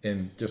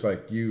 And just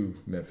like you,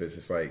 Memphis,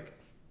 it's like,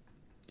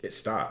 it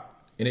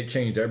stopped. And it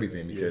changed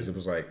everything because it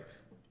was like,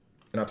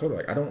 and I told her,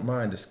 like, I don't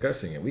mind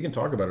discussing it. We can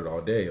talk about it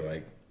all day.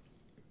 Like,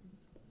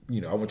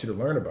 I want you to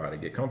learn about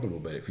it, get comfortable.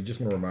 But if you just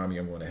want to remind me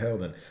I'm going to hell,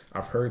 then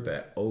I've heard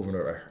that over and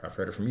over. I've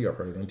heard it from you. I've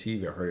heard it on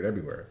TV. I've heard it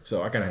everywhere.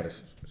 So I kind of had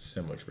a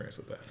similar experience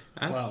with that.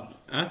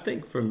 I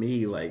think for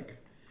me, like,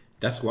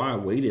 that's why I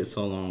waited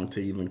so long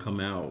to even come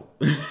out.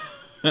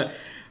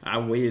 I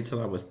waited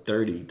till I was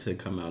 30 to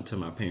come out to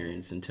my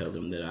parents and tell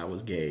them that I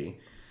was gay.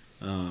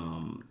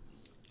 And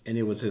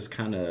it was just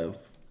kind of,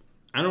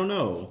 I don't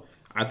know.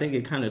 I think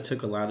it kind of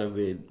took a lot of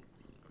it,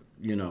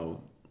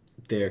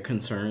 their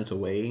concerns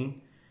away.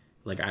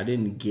 Like, I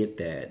didn't get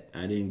that.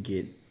 I didn't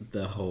get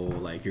the whole,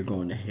 like, you're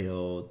going to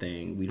hell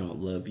thing. We don't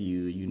love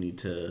you. You need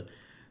to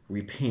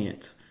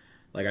repent.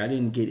 Like, I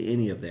didn't get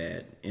any of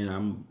that. And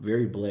I'm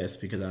very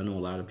blessed because I know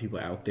a lot of people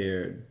out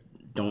there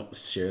don't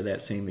share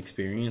that same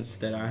experience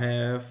that I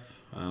have.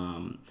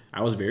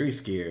 I was very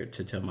scared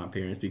to tell my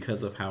parents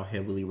because of how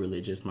heavily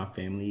religious my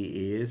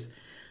family is.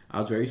 I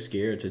was very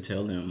scared to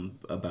tell them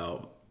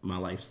about my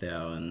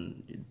lifestyle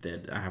and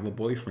that I have a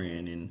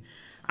boyfriend. And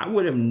I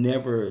would have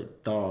never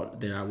thought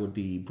that I would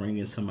be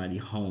bringing somebody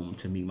home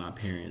to meet my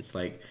parents.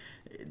 Like,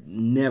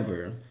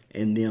 never.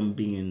 And them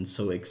being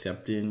so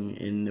accepting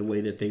in the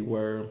way that they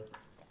were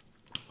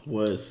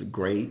was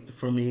great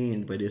for me.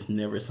 But it's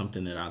never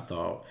something that I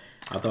thought.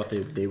 I thought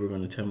that they were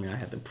going to tell me I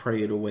had to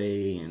pray it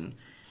away and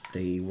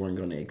they weren't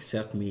going to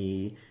accept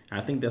me. I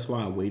think that's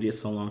why I waited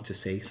so long to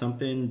say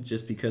something,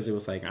 just because it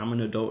was like, I'm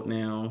an adult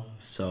now.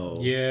 So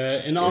yeah,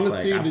 and it's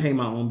honestly, like I pay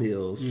my own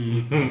bills.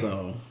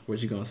 So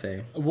what you going to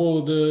say?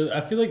 Well, I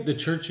feel like the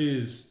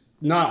churches,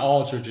 not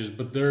all churches,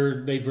 but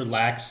they've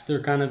relaxed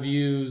their kind of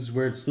views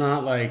where it's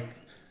not like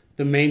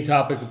the main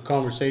topic of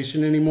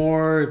conversation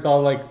anymore. It's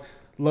all like,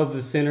 love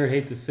the sinner,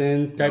 hate the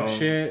sin type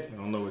shit. I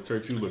don't know what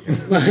church you looking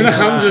at.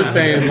 I'm just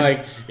saying,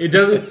 like, it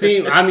doesn't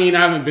seem, I mean,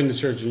 I haven't been to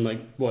church in, like,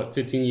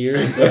 15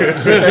 years?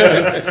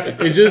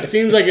 It just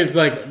seems like it's,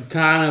 like,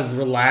 kind of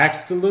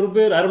relaxed a little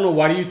bit. I don't know.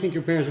 Why do you think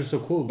your parents are so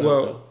cool about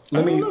it,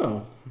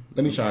 though?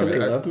 Let me chime Because in.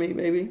 they love me,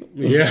 maybe?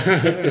 Yeah.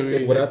 I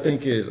mean, What I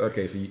think is,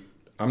 okay, so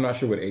I'm not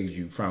sure what age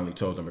you finally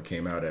told them or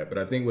came out at, but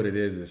I think what it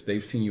is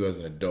they've seen you as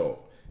an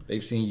adult.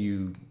 They've seen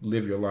you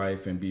live your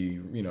life and be,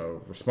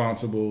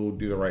 responsible,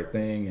 do the right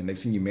thing, and they've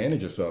seen you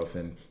manage yourself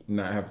and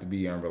not have to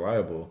be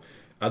unreliable.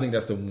 I think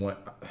that's the one.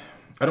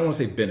 I don't want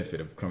to say benefit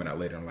of coming out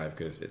later in life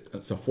because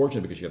it's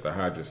unfortunate because you have to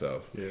hide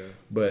yourself. Yeah.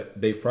 But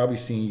they've probably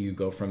seen you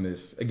go from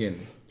this.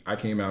 Again, I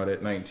came out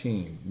at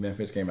 19.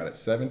 Memphis came out at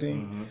 17.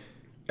 Mm-hmm.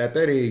 At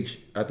that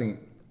age, I think,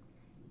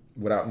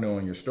 without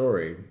knowing your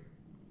story,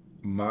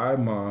 my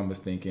mom was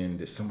thinking,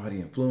 did somebody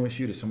influence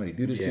you? Did somebody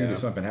do this to you? Did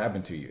something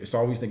happen to you? It's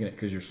always thinking it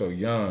because you're so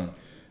young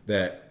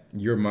that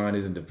your mind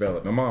isn't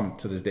developed. My mom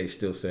to this day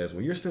still says,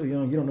 well, you're still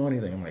young. You don't know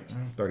anything. I'm like,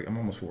 I'm 30. I'm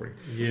almost 40.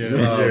 Yeah.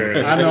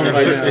 I know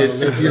right now.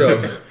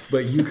 It's,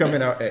 but you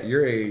coming out at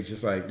your age,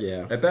 it's like,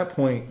 Yeah. At that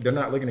point, they're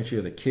not looking at you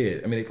as a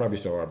kid. I mean, they probably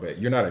still are, but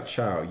you're not a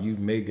child. You've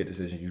made good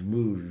decisions. You've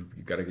moved.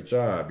 You got a good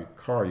job, your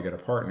car, you got a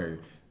partner.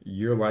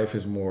 Your life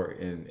is more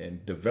in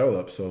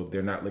developed, so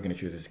they're not looking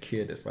at you as this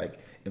kid that's like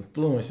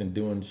influenced and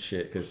doing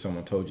shit because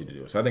someone told you to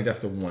do it. So I think that's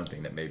the one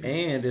thing that maybe.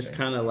 And it's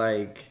kind of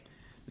like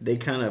they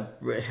kind of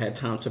had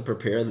time to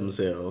prepare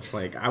themselves.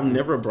 Like, I've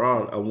never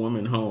brought a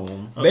woman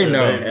home. They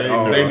know. At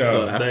all. They know.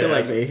 So I feel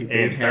like they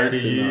in had 30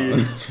 to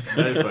years.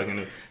 know. They fucking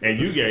know. And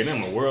you gave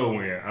them a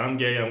whirlwind. I'm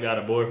gay. I've got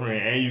a boyfriend,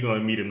 and you're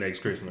gonna meet him next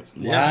Christmas.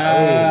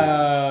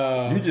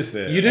 Wow. You just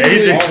said. You didn't.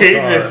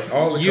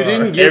 You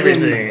didn't give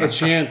everything. him a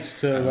chance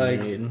to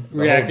like mean,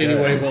 react whole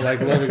anyway, game. but like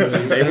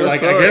lovingly. They were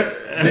like, so- I guess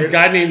this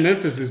guy named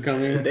Memphis is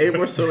coming. They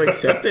were so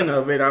accepting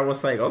of it. I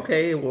was like,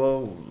 okay,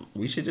 well,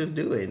 we should just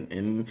do it.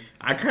 And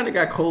I kind of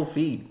got cold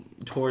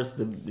feet towards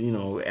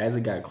the, as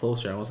it got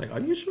closer. I was like, are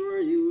you sure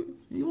you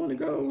want to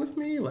go with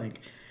me? Like,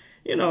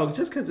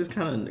 just because it's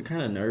kind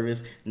of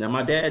nervous. Now,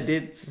 my dad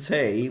did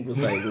say, he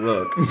was like,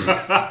 look,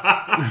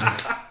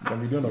 Don't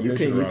be doing no you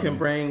bullshit can around me.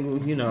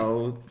 bring,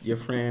 your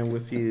friend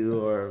with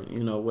you or,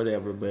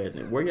 whatever. But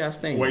where y'all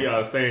staying? Where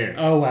y'all stand?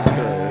 Oh wow,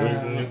 You're staying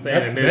that's in this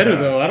better house.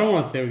 though. I don't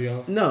want to stay with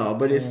y'all. No,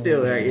 but it's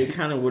still, like, it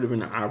kind of would have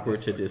been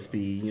awkward to just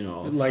be,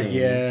 Like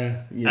saying,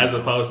 yeah, As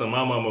opposed to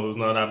my mama who's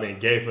known I've been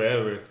gay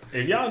forever.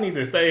 If y'all need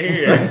to stay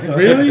here,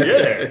 really?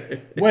 yeah.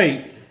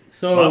 Wait,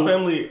 so My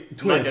family,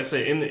 like I twist.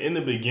 said, in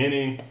the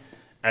beginning,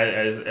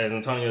 as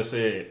Antonio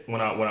said,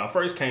 when I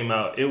first came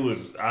out, it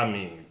was, I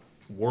mean,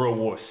 World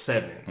War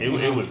VII.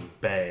 It was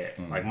bad.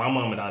 Like, my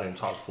mom and I didn't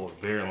talk for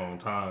a very long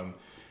time.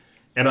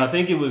 And I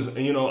think it was,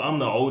 you know, I'm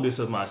the oldest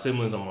of my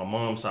siblings on my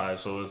mom's side,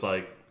 so it's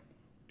like,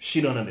 she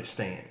don't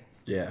understand.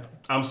 Yeah.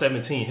 I'm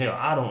 17. Hell,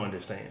 I don't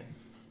understand.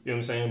 You know what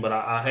I'm saying? But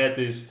I had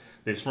this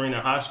friend in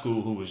high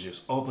school who was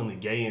just openly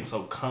gay and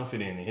so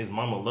confident, and his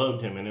mama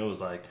loved him, and it was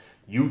like,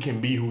 you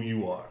can be who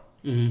you are.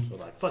 So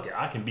like, fuck it,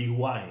 I can be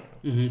who I am.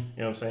 You know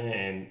what I'm saying?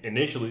 And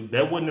initially,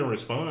 that wasn't a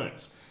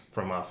response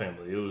from my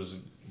family. It was,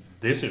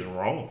 this is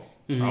wrong.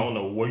 I don't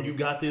know where you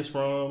got this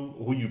from,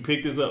 who you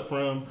picked this up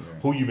from,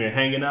 who you been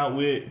hanging out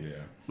with. Yeah.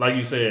 Like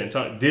you said,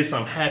 did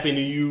something happen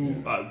to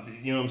you?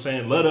 You know what I'm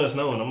saying? Let us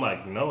know. And I'm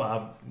like, no,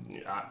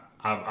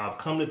 I've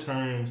come to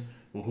terms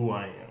with who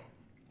I am.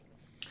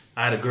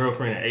 I had a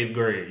girlfriend in 8th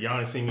grade. Y'all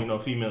ain't seen me no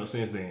female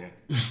since then.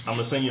 I'm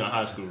a senior in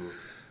high school.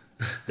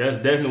 That's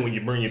definitely when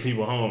you bring your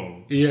people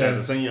home. Yeah. As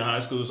a senior in high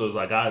school, so it's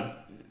like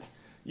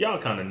y'all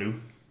kind of knew. You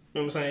know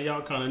what I'm saying?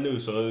 Y'all kind of knew.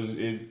 So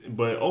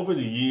but over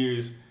the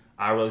years,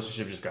 our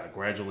relationship just got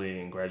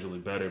gradually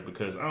better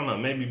because, I don't know,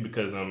 maybe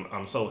because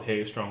I'm so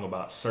headstrong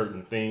about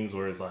certain things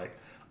where it's like,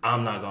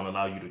 I'm not going to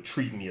allow you to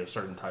treat me a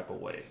certain type of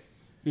way.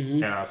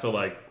 And I feel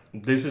like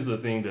this is the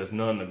thing that's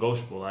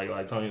non-negotiable.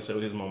 Like Tony said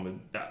with his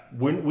moment,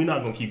 we're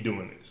not going to keep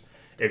doing this.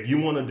 If you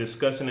want to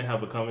discuss it and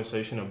have a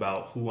conversation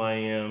about who I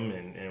am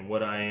and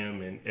what I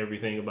am and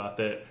everything about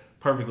that,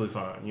 perfectly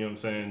fine. You know what I'm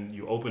saying?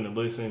 You open to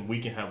listen, we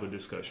can have a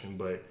discussion,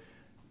 but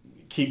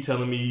keep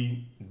telling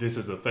me this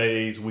is a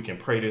phase, we can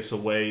pray this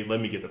away, let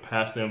me get the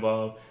pastor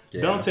involved.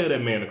 Yeah. Don't tell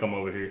that man to come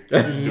over here.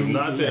 Do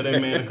not tell that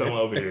man to come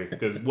over here,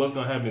 because what's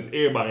going to happen is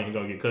everybody ain't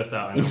going to get cussed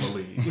out and I'm going to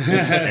leave.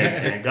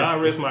 and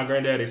God rest my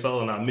granddaddy's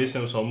soul, and I miss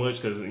him so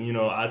much because, you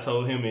know, I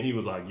told him and he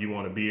was like, you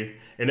want a beer?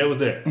 And that was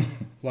that.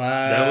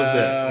 Wow. That was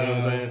that. You know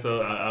what I'm saying?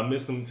 So I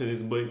missed him to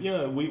this. But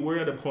yeah, we're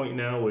at a point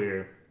now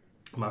where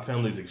my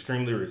family is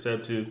extremely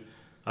receptive.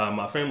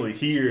 My family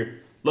here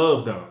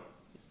loves them.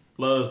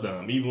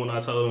 Even when I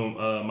told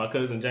him, my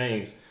cousin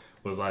James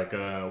was like,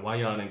 why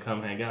y'all didn't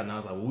come hang out? And I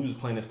was like, well, we was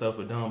playing that stuff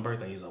for Dom's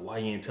birthday. He's like, why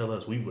you didn't tell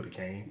us? We would have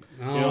came.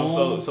 Oh. You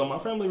know, so my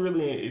family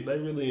really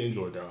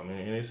enjoy Dom,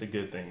 and it's a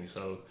good thing.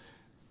 So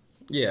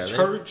yeah,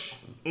 church,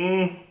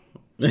 but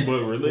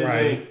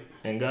religion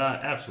and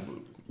God,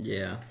 absolutely.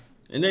 Yeah,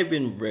 and they've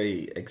been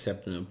very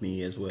accepting of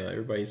me as well.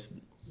 Everybody's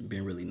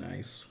been really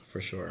nice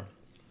for sure.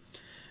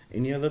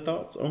 Any other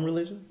thoughts on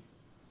religion,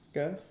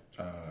 guys?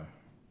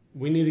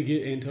 We need to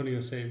get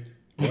Antonio saved.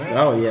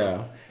 Oh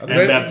yeah, and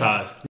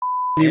baptized.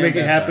 Can you make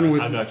it happen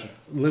with I got you.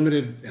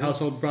 Limited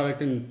household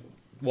product and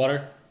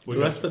water? Well,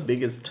 that's the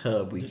biggest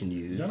tub we can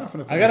use.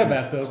 I got a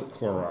bathtub.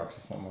 Clorox or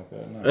something like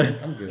that. No,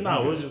 I'm good.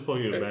 No, we'll just pour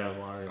you a bath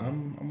water.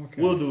 I'm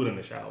okay. We'll do it in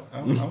the shower.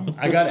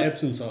 I got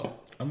Epsom salt.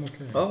 I'm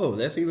okay. Oh,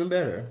 that's even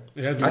better.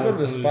 I go to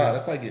the spa.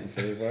 That's like getting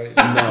saved, right?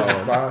 No.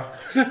 Spa.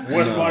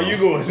 What spa you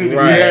going to?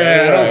 Right.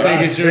 Yeah, I don't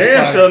think it's your spa.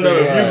 Damn sure know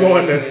if you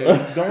going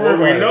to. Don't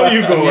worry we know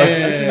you going.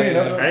 Yeah. What you mean?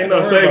 Ain't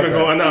no saving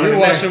going on. You're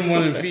washing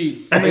one of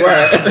feet. I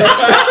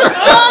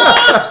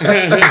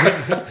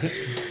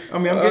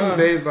mean, I'm getting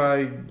saved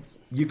by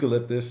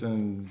eucalyptus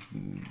and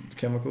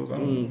chemicals.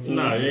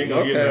 Nah, you ain't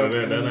gonna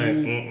get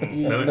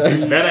none of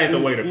that. That ain't the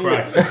way to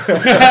Christ.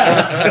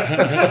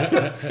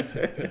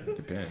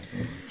 Depends.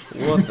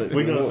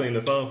 We're gonna sing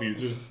the song for you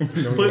too.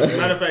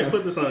 Matter of fact,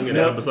 put the song in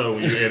the episode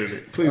when you edit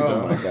it. Please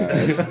don't. My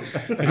gosh.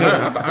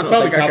 I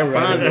don't think I can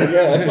find it.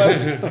 Yeah, that's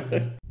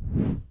fine.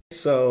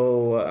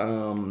 So,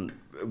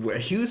 a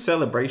huge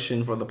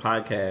celebration for the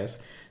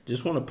podcast.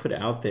 Just want to put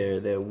out there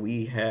that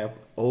we have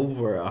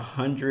over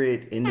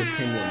 100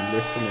 independent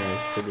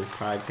listeners to this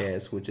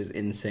podcast, which is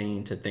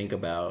insane to think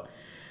about.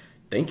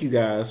 Thank you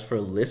guys for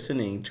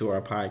listening to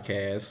our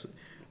podcast.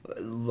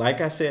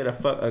 Like I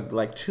said,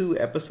 like 2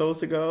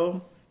 episodes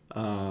ago,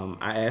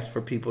 I asked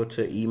for people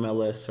to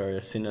email us or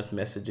send us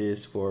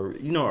messages for,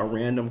 a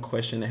random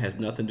question that has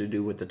nothing to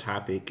do with the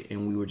topic,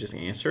 and we would just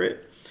answer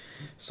it.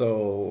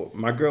 So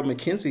my girl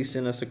Mackenzie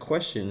sent us a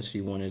question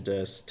she wanted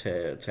us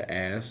to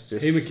ask.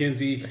 Hey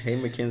Mackenzie. Hey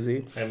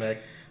Mackenzie. Hey Mac.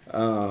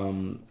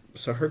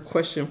 So her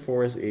question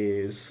for us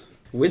is,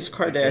 which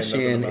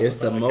Kardashian is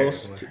the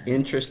most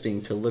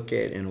interesting to look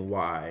at and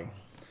why?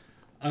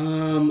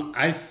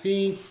 I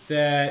think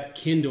that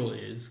Kendall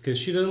is, because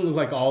she doesn't look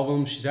like all of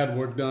them. She's had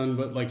work done,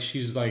 but like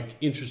she's like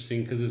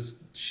interesting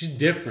because she's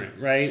different,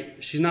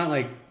 right? She's not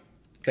like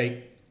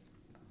fake.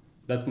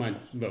 That's my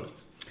vote.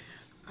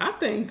 I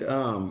think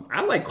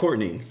I like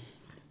Courtney.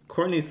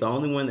 Courtney's the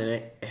only one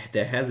that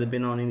hasn't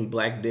been on any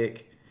black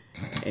dick,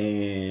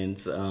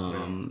 and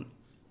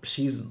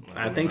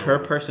I think her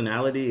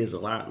personality is a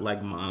lot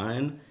like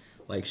mine.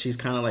 Like she's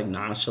kind of like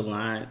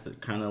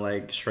nonchalant, kind of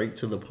like straight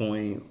to the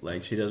point.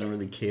 Like she doesn't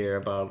really care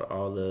about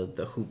all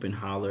the hoop and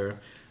holler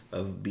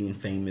of being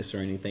famous or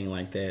anything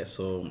like that.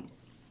 So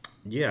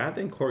yeah, I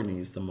think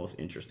Courtney's the most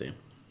interesting.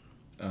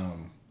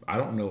 I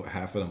don't know what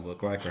half of them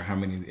look like or how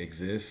many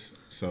exist,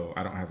 so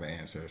I don't have an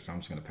answer. So I'm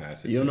just gonna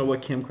pass it. You don't know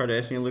what Kim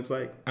Kardashian looks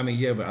like? I mean,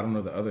 yeah, but I don't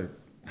know the other.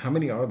 How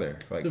many are there?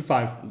 Like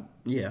 5.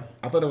 Yeah,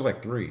 I thought it was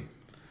like 3.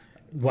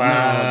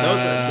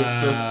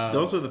 Wow. No,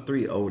 those are the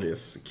three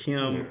oldest.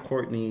 Kim,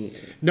 Courtney.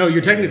 No,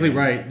 you're technically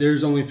right.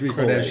 There's only 3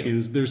 Khloe.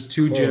 Kardashians. There's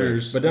 2 Khloe.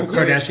 Jenners. But them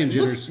Kardashian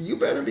Jenners. You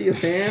better be a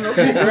fan.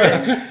 Okay,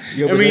 great.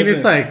 Yo, I but mean, doesn't-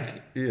 it's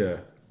like yeah.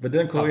 But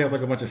then Chloe have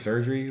like a bunch of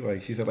surgery.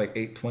 Like she's at like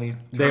 820.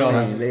 they all I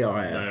mean, have. they all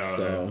They have. all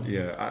So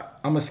Yeah,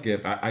 I'm a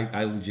skip.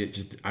 I legit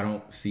just I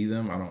don't see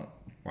them. I don't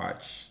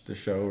watch the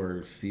show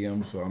or see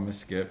them, so I'm a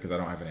skip because I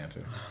don't have an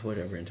answer.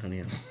 whatever,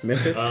 Antonio.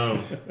 Memphis.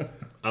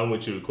 I'm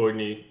with you.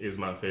 Courtney is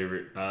my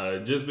favorite,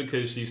 just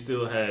because she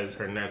still has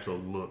her natural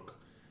look.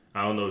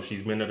 I don't know if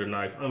she's been at a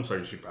knife. I'm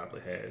certain she probably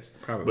has.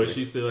 Probably. But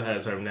she still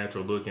has her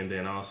natural look, and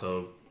then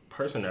also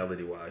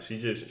personality wise, she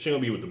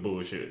don't be with the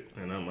bullshit,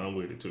 and I'm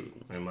with it too.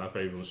 And my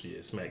favorite when she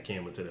had smacked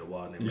Kim into that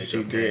wall and then She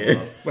makeup did. came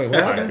off. Wait, what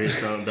Like, happened?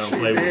 bitch, don't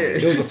play with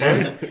It me. was a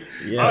fight.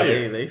 yeah, Oh,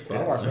 yeah. they I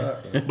fought. watched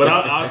that. But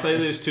I'll say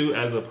this too,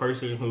 as a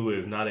person who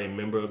is not a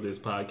member of this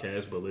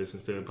podcast but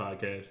listens to the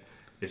podcast,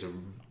 it's a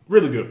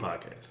really good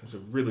podcast. It's a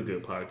really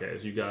good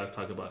podcast. You guys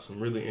talk about some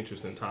really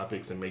interesting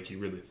topics and make you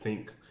really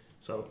think.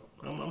 So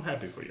I'm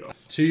happy for y'all.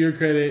 To your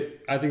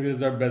credit, I think this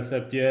is our best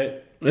step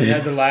yet. We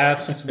had the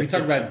laughs. We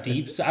talked about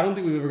deep. I don't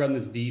think we've ever gotten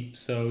this deep.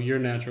 So you're a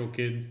natural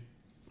kid.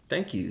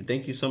 Thank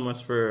you so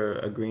much for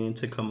agreeing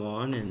to come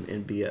on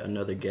and be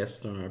another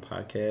guest on our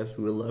podcast.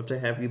 We would love to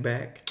have you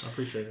back I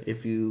appreciate it.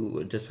 if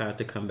you decide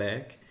to come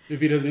back.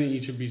 If he doesn't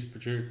eat your beef for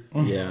sure.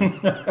 Yeah.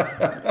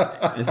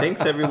 And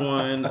thanks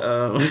everyone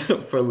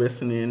for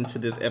listening to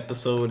this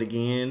episode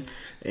again.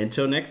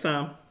 Until next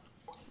time.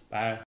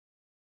 Bye.